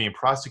they were being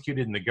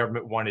prosecuted and the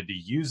government wanted to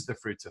use the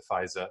fruits of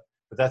FISA,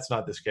 but that's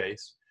not this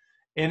case.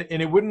 And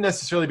it wouldn't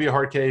necessarily be a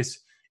hard case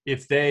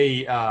if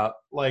they,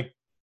 like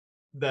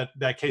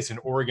that case in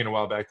Oregon a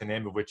while back, the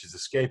name of which is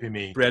escaping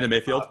me. Brandon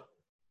Mayfield?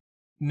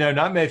 No,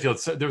 not Mayfield.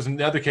 So there was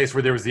another case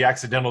where there was the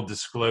accidental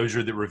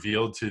disclosure that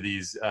revealed to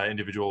these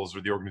individuals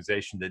or the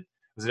organization that,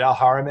 was it Al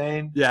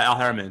Haramain? Yeah, Al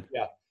Haramain.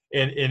 Yeah.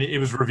 And it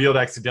was revealed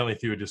accidentally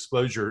through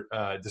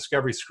a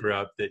discovery screw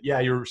up that, yeah,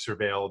 you were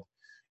surveilled.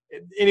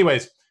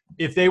 Anyways,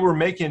 if they were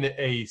making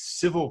a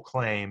civil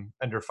claim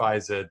under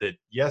FISA that,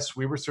 yes,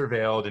 we were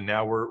surveilled and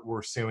now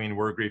we're suing,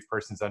 we're aggrieved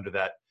persons under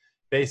that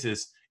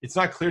basis, it's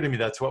not clear to me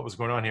that's what was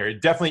going on here.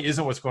 It definitely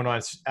isn't what's going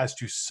on as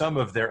to some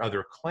of their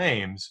other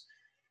claims.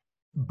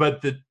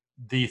 But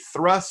the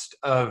thrust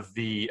of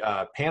the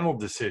panel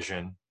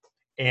decision,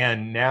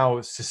 and now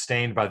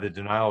sustained by the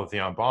denial of the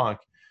en banc,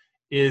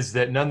 is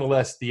that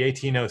nonetheless the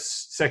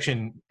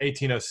Section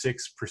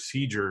 1806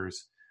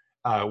 procedures,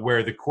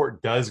 where the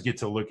court does get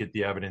to look at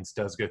the evidence,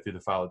 does go through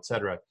the file, et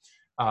cetera,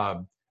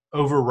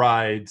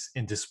 overrides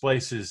and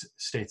displaces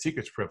state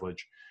secrets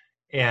privilege.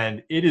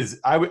 And it is,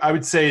 I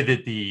would say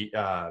that the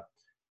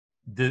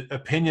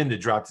opinion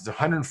that dropped is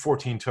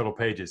 114 total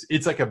pages.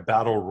 It's like a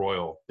battle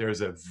royal.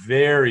 There's a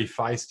very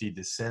feisty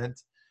dissent.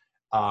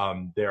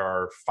 There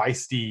are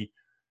feisty,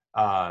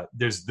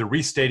 there's the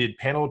restated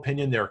panel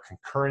opinion, there are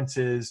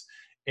concurrences,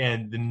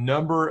 and the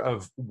number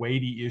of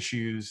weighty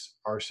issues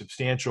are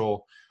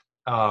substantial.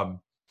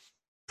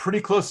 Pretty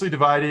closely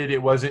divided.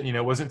 It wasn't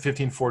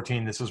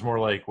 15-14. This was more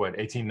like, what,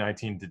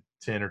 18-19 to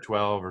 10 or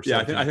 12 or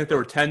something. Yeah, I think there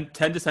were 10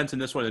 dissents in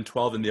this one and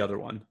 12 in the other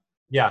one.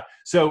 Yeah.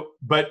 So,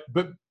 but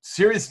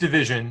serious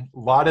division. A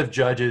lot of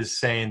judges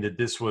saying that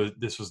this was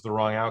the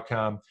wrong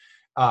outcome.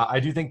 I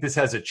do think this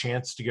has a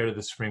chance to go to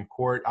the Supreme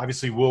Court.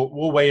 Obviously,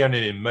 we'll weigh on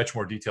it in much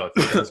more detail.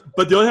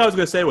 But the only thing I was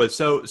going to say was,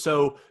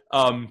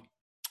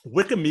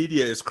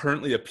 Wikimedia is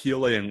currently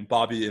appealing,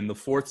 Bobby, in the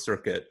Fourth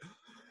Circuit,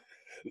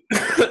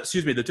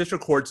 excuse me, the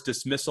district court's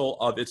dismissal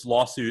of its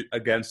lawsuit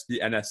against the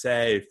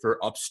NSA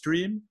for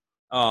Upstream,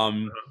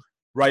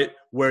 right,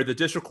 where the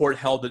district court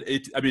held that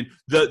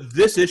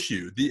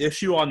the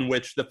issue on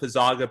which the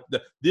FISA,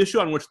 the issue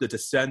on which the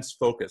dissents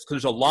focus,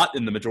 because there's a lot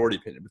in the majority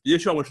opinion, but the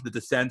issue on which the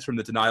dissents from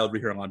the denial of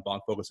rehearing en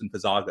banc focus in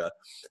FISA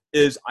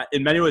is,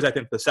 in many ways, I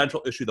think the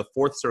central issue the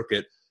Fourth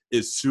Circuit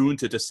is soon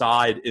to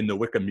decide in the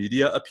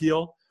Wikimedia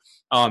appeal.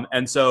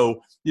 And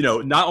so,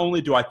 not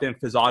only do I think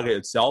FISA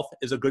itself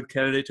is a good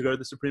candidate to go to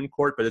the Supreme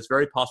Court, but it's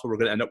very possible we're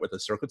going to end up with a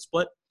circuit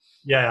split.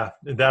 Yeah,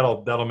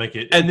 that'll make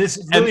it. And this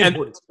is really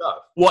important stuff.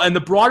 Well, and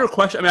the broader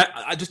question,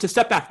 I just to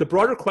step back, the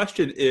broader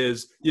question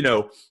is,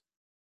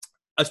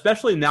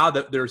 especially now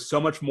that there's so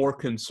much more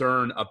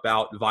concern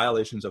about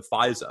violations of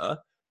FISA,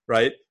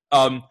 right?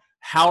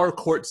 How are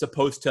courts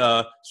supposed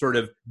to sort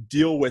of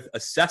deal with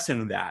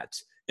assessing that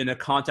in a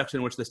context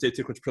in which the state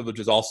secrets privilege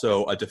is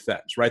also a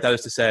defense, right? That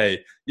is to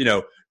say,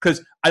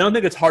 because I don't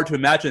think it's hard to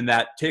imagine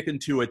that taken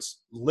to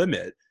its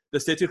limit, the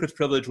state secrets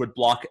privilege would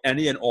block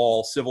any and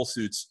all civil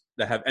suits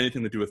that have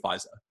anything to do with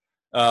FISA,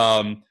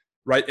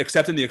 right?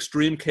 Except in the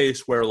extreme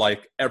case where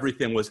like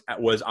everything was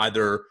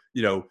either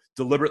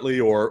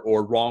deliberately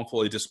or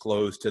wrongfully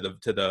disclosed to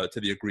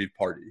the aggrieved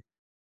party.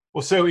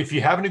 Well, so if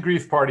you have an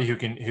aggrieved party who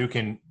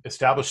can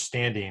establish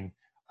standing,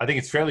 I think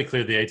it's fairly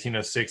clear the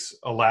 1806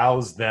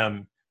 allows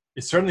them.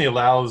 It certainly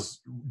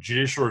allows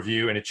judicial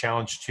review and a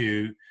challenge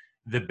to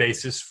the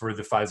basis for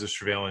the FISA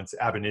surveillance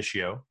ab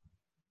initio,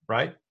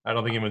 right? I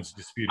don't think anyone's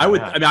disputing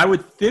that. I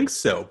would think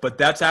so, but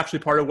that's actually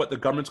part of what the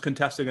government's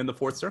contesting in the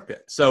Fourth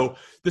Circuit. So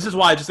this is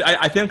why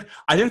I think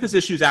this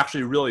issue is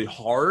actually really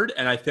hard,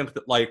 and I think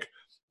that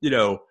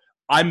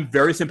I'm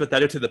very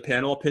sympathetic to the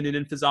panel opinion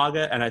in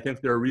FISA, and I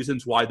think there are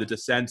reasons why the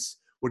dissents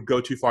would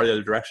go too far the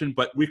other direction,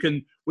 but we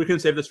can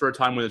save this for a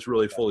time when it's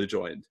really fully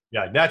joined.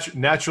 Yeah,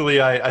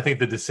 naturally, I think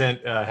the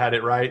dissent had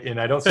it right, and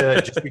I don't say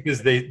that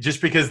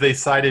just because they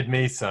cited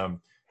me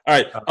some. All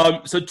right.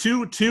 So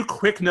two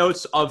quick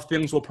notes of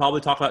things we'll probably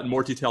talk about in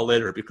more detail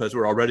later because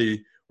we're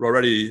already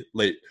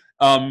late.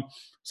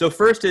 So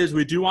first is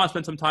we do want to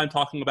spend some time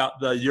talking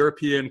about the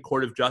European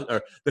Court of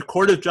the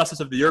Court of Justice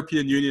of the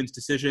European Union's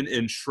decision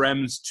in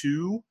Schrems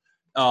II,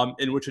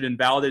 in which it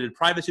invalidated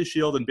Privacy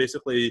Shield and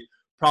basically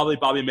probably,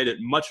 Bobby, made it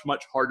much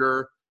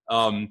harder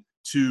for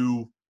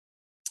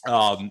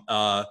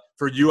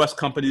U.S.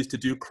 companies to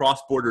do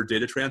cross-border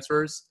data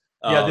transfers.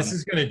 Yeah, this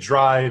is going to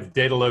drive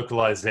data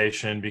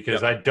localization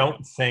because I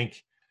don't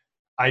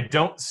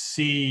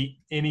see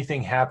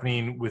anything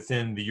happening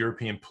within the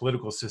European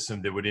political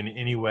system that would in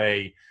any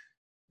way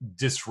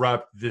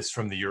disrupt this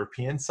from the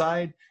European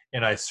side.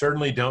 And I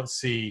certainly don't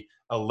see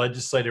a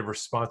legislative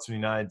response in the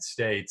United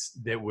States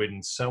that would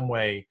in some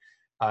way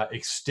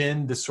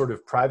extend the sort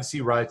of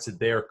privacy rights that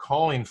they are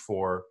calling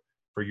for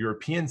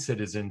European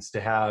citizens to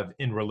have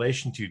in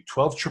relation to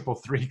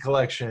 12333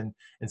 collection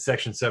and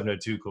Section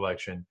 702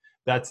 collection.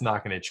 That's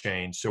not going to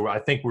change. So I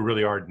think we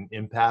really are at an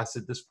impasse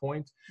at this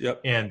point.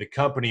 Yep. And the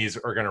companies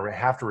are going to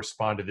have to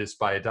respond to this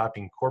by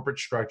adopting corporate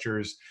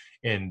structures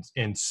and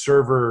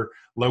server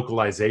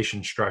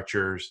localization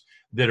structures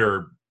that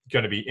are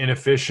going to be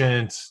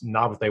inefficient,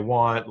 not what they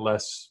want,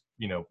 less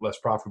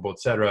profitable, et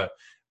cetera.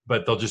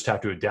 But they'll just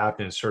have to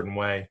adapt in a certain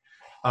way.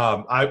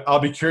 I'll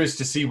be curious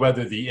to see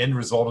whether the end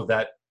result of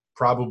that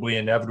probably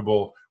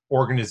inevitable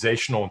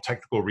organizational and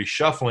technical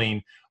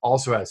reshuffling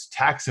also has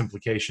tax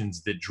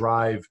implications that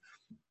drive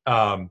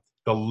the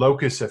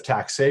locus of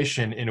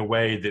taxation in a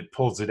way that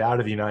pulls it out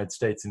of the United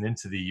States and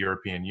into the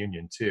European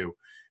Union too,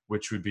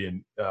 which would be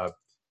an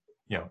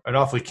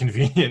awfully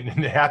convenient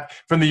and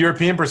from the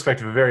European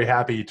perspective, a very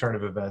happy turn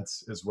of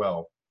events as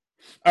well.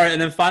 All right,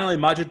 and then finally,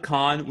 Majid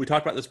Khan. We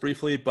talked about this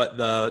briefly, but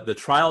the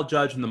trial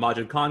judge in the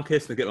Majid Khan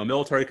case, the GTMO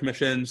military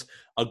commissions,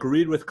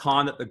 agreed with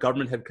Khan that the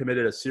government had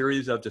committed a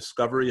series of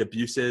discovery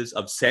abuses,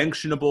 of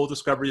sanctionable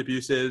discovery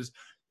abuses,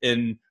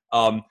 in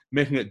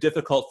making it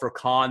difficult for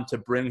Khan to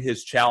bring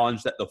his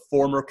challenge that the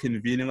former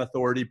convening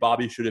authority,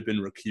 Bobby, should have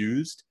been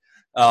recused.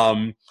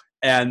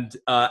 And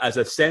as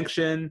a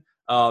sanction,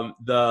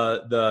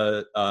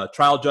 the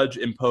trial judge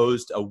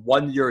imposed a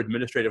 1-year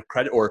administrative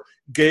credit, or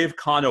gave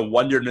Khan a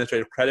 1-year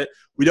administrative credit.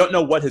 We don't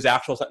know what his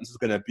actual sentence is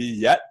going to be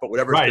yet, but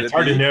whatever. Right, it's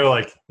hard to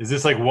know. Is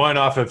this 1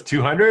 off of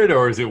 200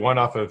 or is it 1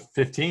 off of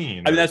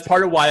 15? That's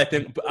part of why I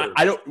think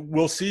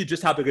we'll see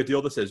just how big a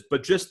deal this is.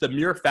 But just the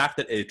mere fact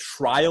that a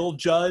trial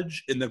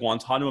judge in the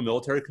Guantanamo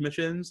military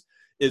commissions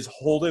is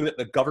holding that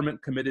the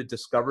government committed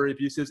discovery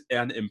abuses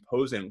and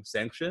imposing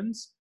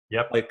sanctions.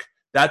 Yep.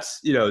 That's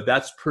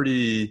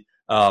pretty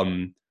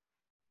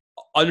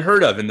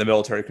unheard of in the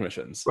military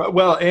commissions.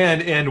 Well,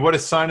 and what a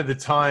sign of the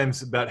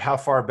times about how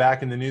far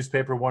back in the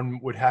newspaper one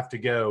would have to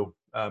go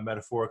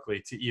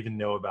metaphorically to even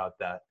know about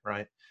that,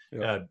 right?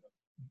 Yeah.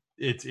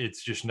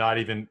 it's just not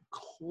even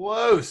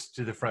close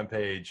to the front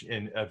page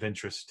of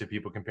interest to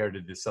people compared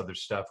to this other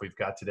stuff we've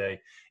got today.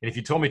 And if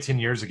you told me 10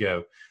 years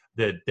ago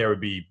that there would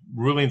be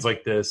rulings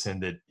like this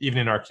and that even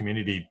in our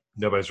community,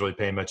 nobody's really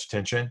paying much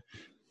attention,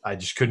 I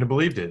just couldn't have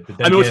believed it. But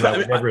then I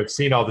would never have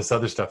seen all this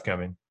other stuff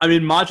coming. I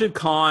mean, Majid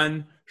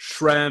Khan,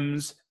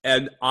 Schrems,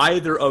 and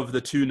either of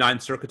the two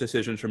Ninth Circuit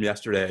decisions from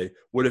yesterday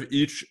would have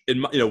each,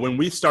 when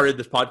we started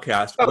this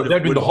podcast, would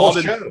have been the whole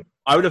show.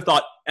 I would have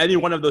thought any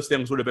one of those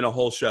things would have been a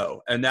whole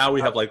show. And now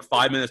we have like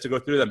 5 minutes to go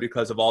through them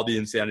because of all the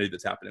insanity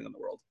that's happening in the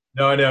world.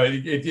 No, I know.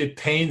 It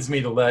pains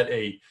me to let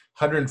a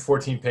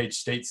 114-page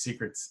state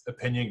secrets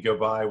opinion go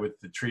by with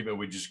the treatment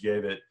we just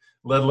gave it,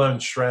 let alone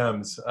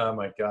Schrems. Oh,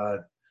 my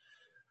God.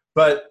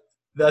 But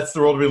that's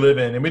the world we live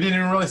in. And we didn't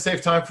even really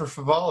save time for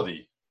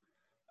frivolity.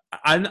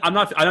 I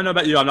don't know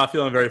about you. I'm not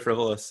feeling very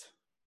frivolous.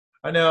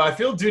 I know. I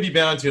feel duty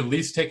bound to at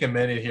least take a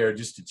minute here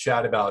just to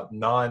chat about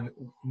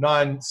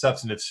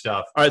non-substantive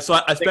stuff. All right. So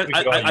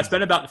I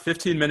spent about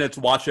 15 minutes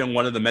watching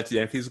one of the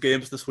Mets-Yankees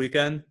games this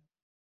weekend.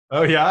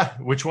 Oh, yeah?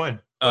 Which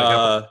one?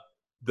 The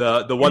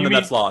one the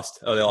Mets lost.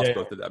 Oh, they lost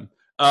both of them.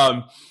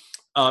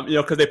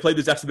 Because they played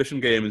these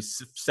exhibition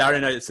games Saturday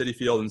night at Citi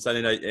Field and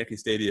Sunday night at Yankee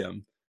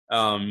Stadium.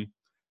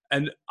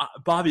 And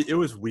Bobby, it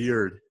was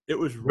weird. It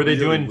was Were they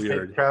doing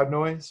weird. Fake crowd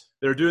noise?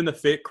 They were doing the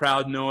fake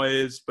crowd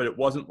noise, but it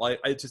wasn't like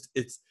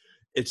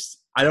it's.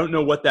 I don't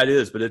know what that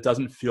is, but it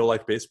doesn't feel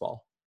like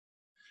baseball.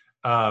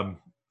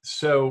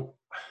 So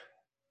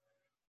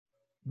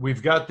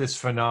we've got this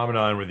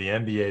phenomenon where the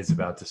NBA is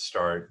about to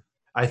start.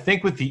 I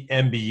think with the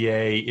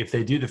NBA, if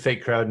they do the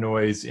fake crowd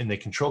noise and they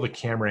control the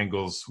camera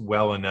angles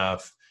well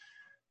enough,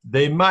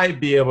 they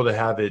might be able to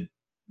have it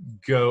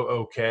go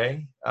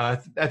okay. I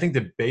think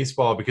that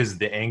baseball, because of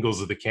the angles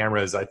of the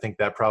cameras, I think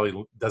that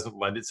probably doesn't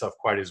lend itself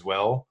quite as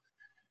well.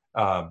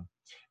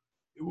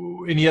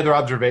 Any other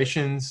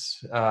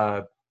observations?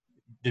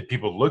 Did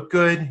people look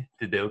good?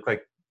 Did they look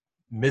like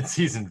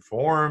mid-season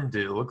form?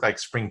 Did it look like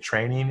spring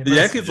training? The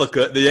Yankees look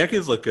good. The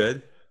Yankees look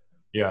good.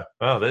 Yeah.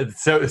 Oh,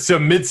 so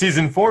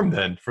mid-season form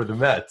then for the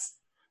Mets.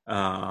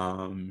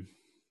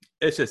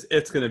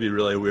 It's going to be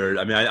really weird.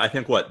 I mean, I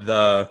think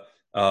the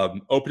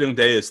opening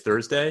day is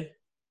Thursday.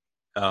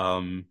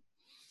 I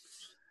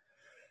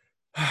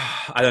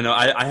don't know.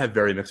 I have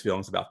very mixed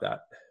feelings about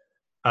that.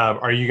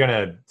 Are you going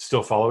to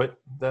still follow it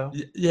though?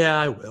 Yeah,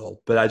 I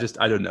will, but I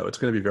don't know. It's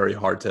going to be very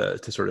hard to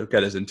sort of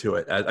get us into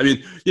it. I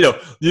mean, you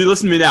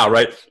listen to me now,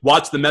 right?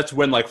 Watch the Mets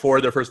win like 4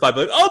 of their first 5.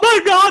 Like, oh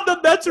my God, the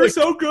Mets are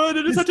so good.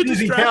 It is such a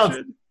distraction.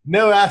 Counts.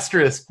 No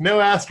asterisk.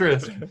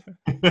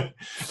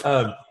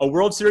 A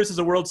World Series is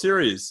a World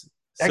Series.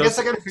 I guess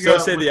I got to figure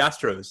out. So say the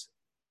Astros.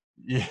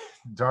 Yeah,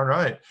 darn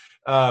right.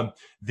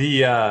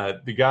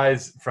 The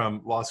guys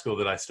from law school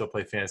that I still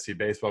play fantasy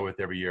baseball with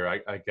every year, I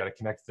got to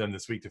connect with them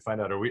this week to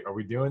find out, are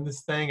we doing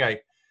this thing? I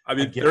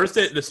mean,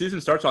 Thursday, the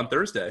season starts on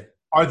Thursday.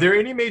 Are there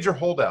any major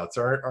holdouts?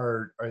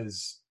 Are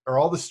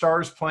all the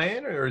stars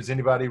playing, or is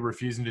anybody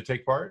refusing to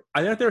take part?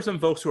 I think there are some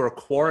folks who are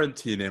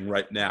quarantining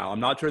right now. I'm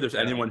not sure there's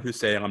anyone who's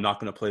saying I'm not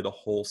going to play the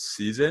whole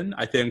season.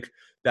 I think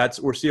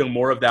we're seeing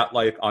more of that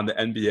like on the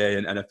NBA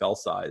and NFL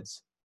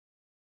sides.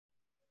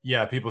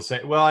 Yeah, people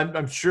say, well,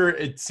 I'm sure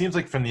it seems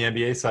like from the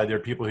NBA side, there are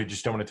people who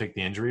just don't want to take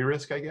the injury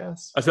risk, I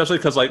guess. Especially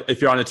because, like, if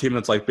you're on a team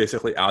that's, like,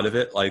 basically out of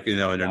it, like, and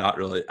they're not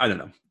really, I don't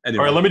know. Anyway.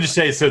 All right, let me just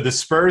say, so the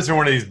Spurs are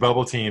one of these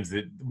bubble teams,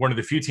 one of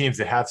the few teams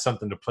that have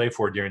something to play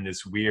for during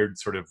this weird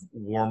sort of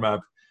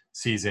warm-up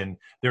season.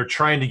 They're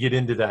trying to get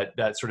into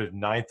that sort of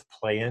 9th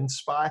play-in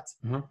spot.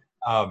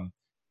 Mm-hmm.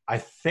 I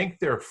think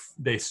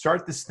they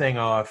start this thing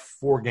off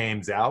 4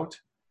 games out.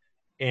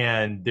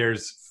 And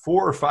there's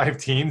 4 or 5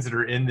 teams that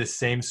are in this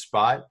same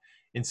spot.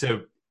 And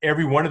so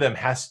every one of them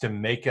has to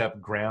make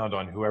up ground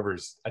on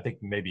whoever's, I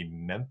think maybe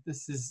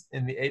Memphis is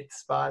in the 8th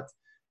spot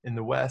in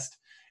the West.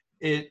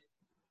 They've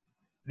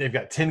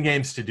got 10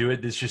 games to do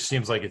it. This just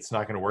seems like it's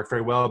not going to work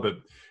very well. But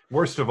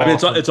worst of all, I mean,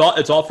 it's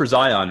all for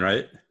Zion,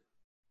 right?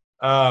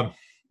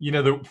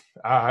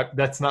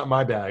 That's not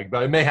my bag,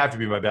 but it may have to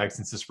be my bag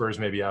since the Spurs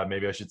may be out.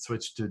 Maybe I should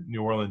switch to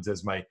New Orleans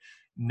as my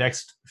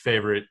next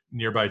favorite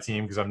nearby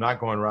team because I'm not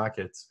going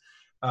Rockets.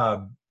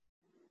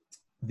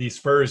 The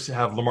Spurs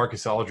have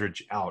LaMarcus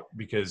Aldridge out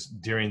because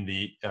during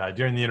the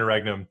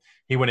interregnum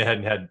he went ahead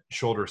and had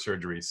shoulder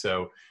surgery.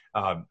 So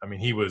I mean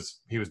he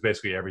was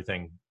basically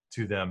everything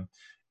to them.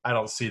 I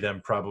don't see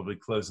them probably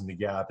closing the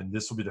gap, and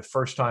this will be the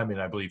first time in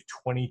I believe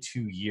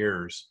 22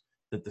 years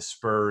that the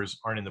Spurs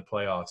aren't in the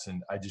playoffs.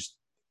 And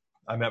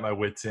I'm at my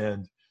wit's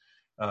end.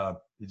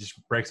 It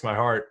just breaks my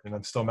heart, and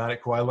I'm still mad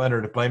at Kawhi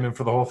Leonard to blame him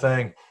for the whole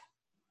thing.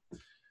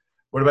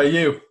 What about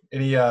you?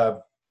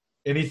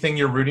 Anything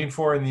you're rooting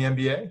for in the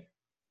NBA?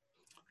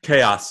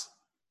 Chaos.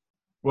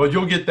 Well,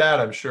 you'll get that,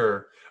 I'm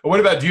sure.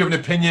 What about, do you have an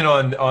opinion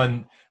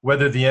on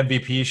whether the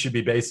MVP should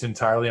be based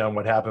entirely on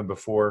what happened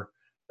before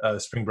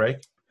spring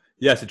break?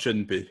 Yes, it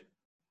shouldn't be.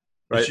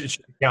 Right? It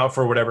should account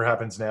for whatever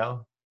happens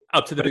now?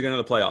 Up to the beginning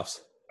of the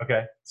playoffs.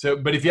 Okay. So,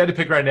 but if you had to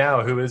pick right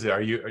now, who is it?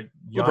 Are you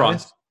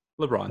Giannis?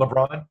 LeBron.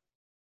 LeBron?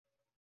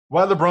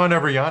 Why LeBron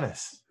over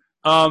Giannis?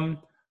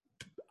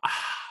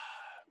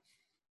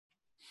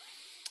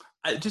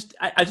 it's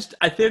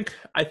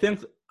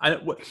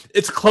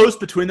close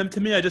between them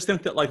to me. I just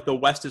think that like the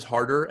West is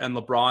harder, and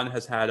LeBron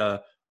has had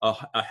a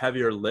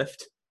heavier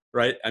lift,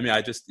 right? I mean,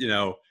 I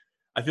feel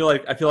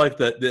like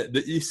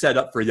the East set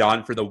up for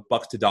the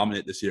Bucks to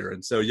dominate this year,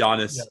 and so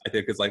Giannis, I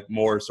think, is like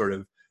more sort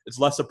of. It's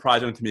less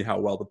surprising to me how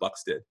well the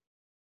Bucks did.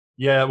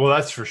 Yeah, well,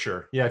 that's for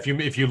sure. Yeah,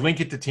 if you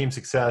link it to team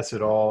success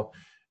at all,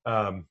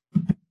 of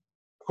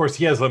course,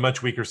 he has a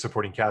much weaker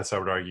supporting cast, I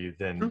would argue,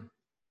 than,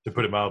 to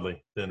put it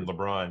mildly, than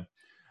LeBron.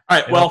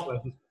 All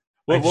right,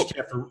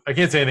 I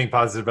can't say anything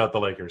positive about the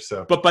Lakers.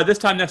 So, but by this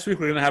time next week,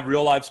 we're going to have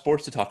real live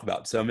sports to talk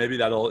about. So maybe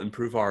that'll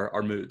improve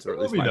our moods, or at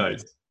least my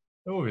moods.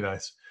 That will be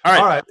nice. All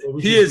right. Well,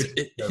 he is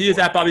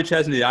at Bobby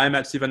Chesney. I am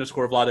at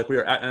Steve_Vladeck. We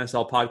are at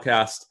NSL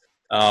Podcast.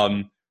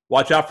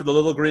 Watch out for the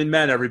little green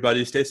men,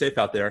 everybody. Stay safe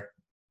out there.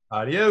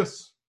 Adios.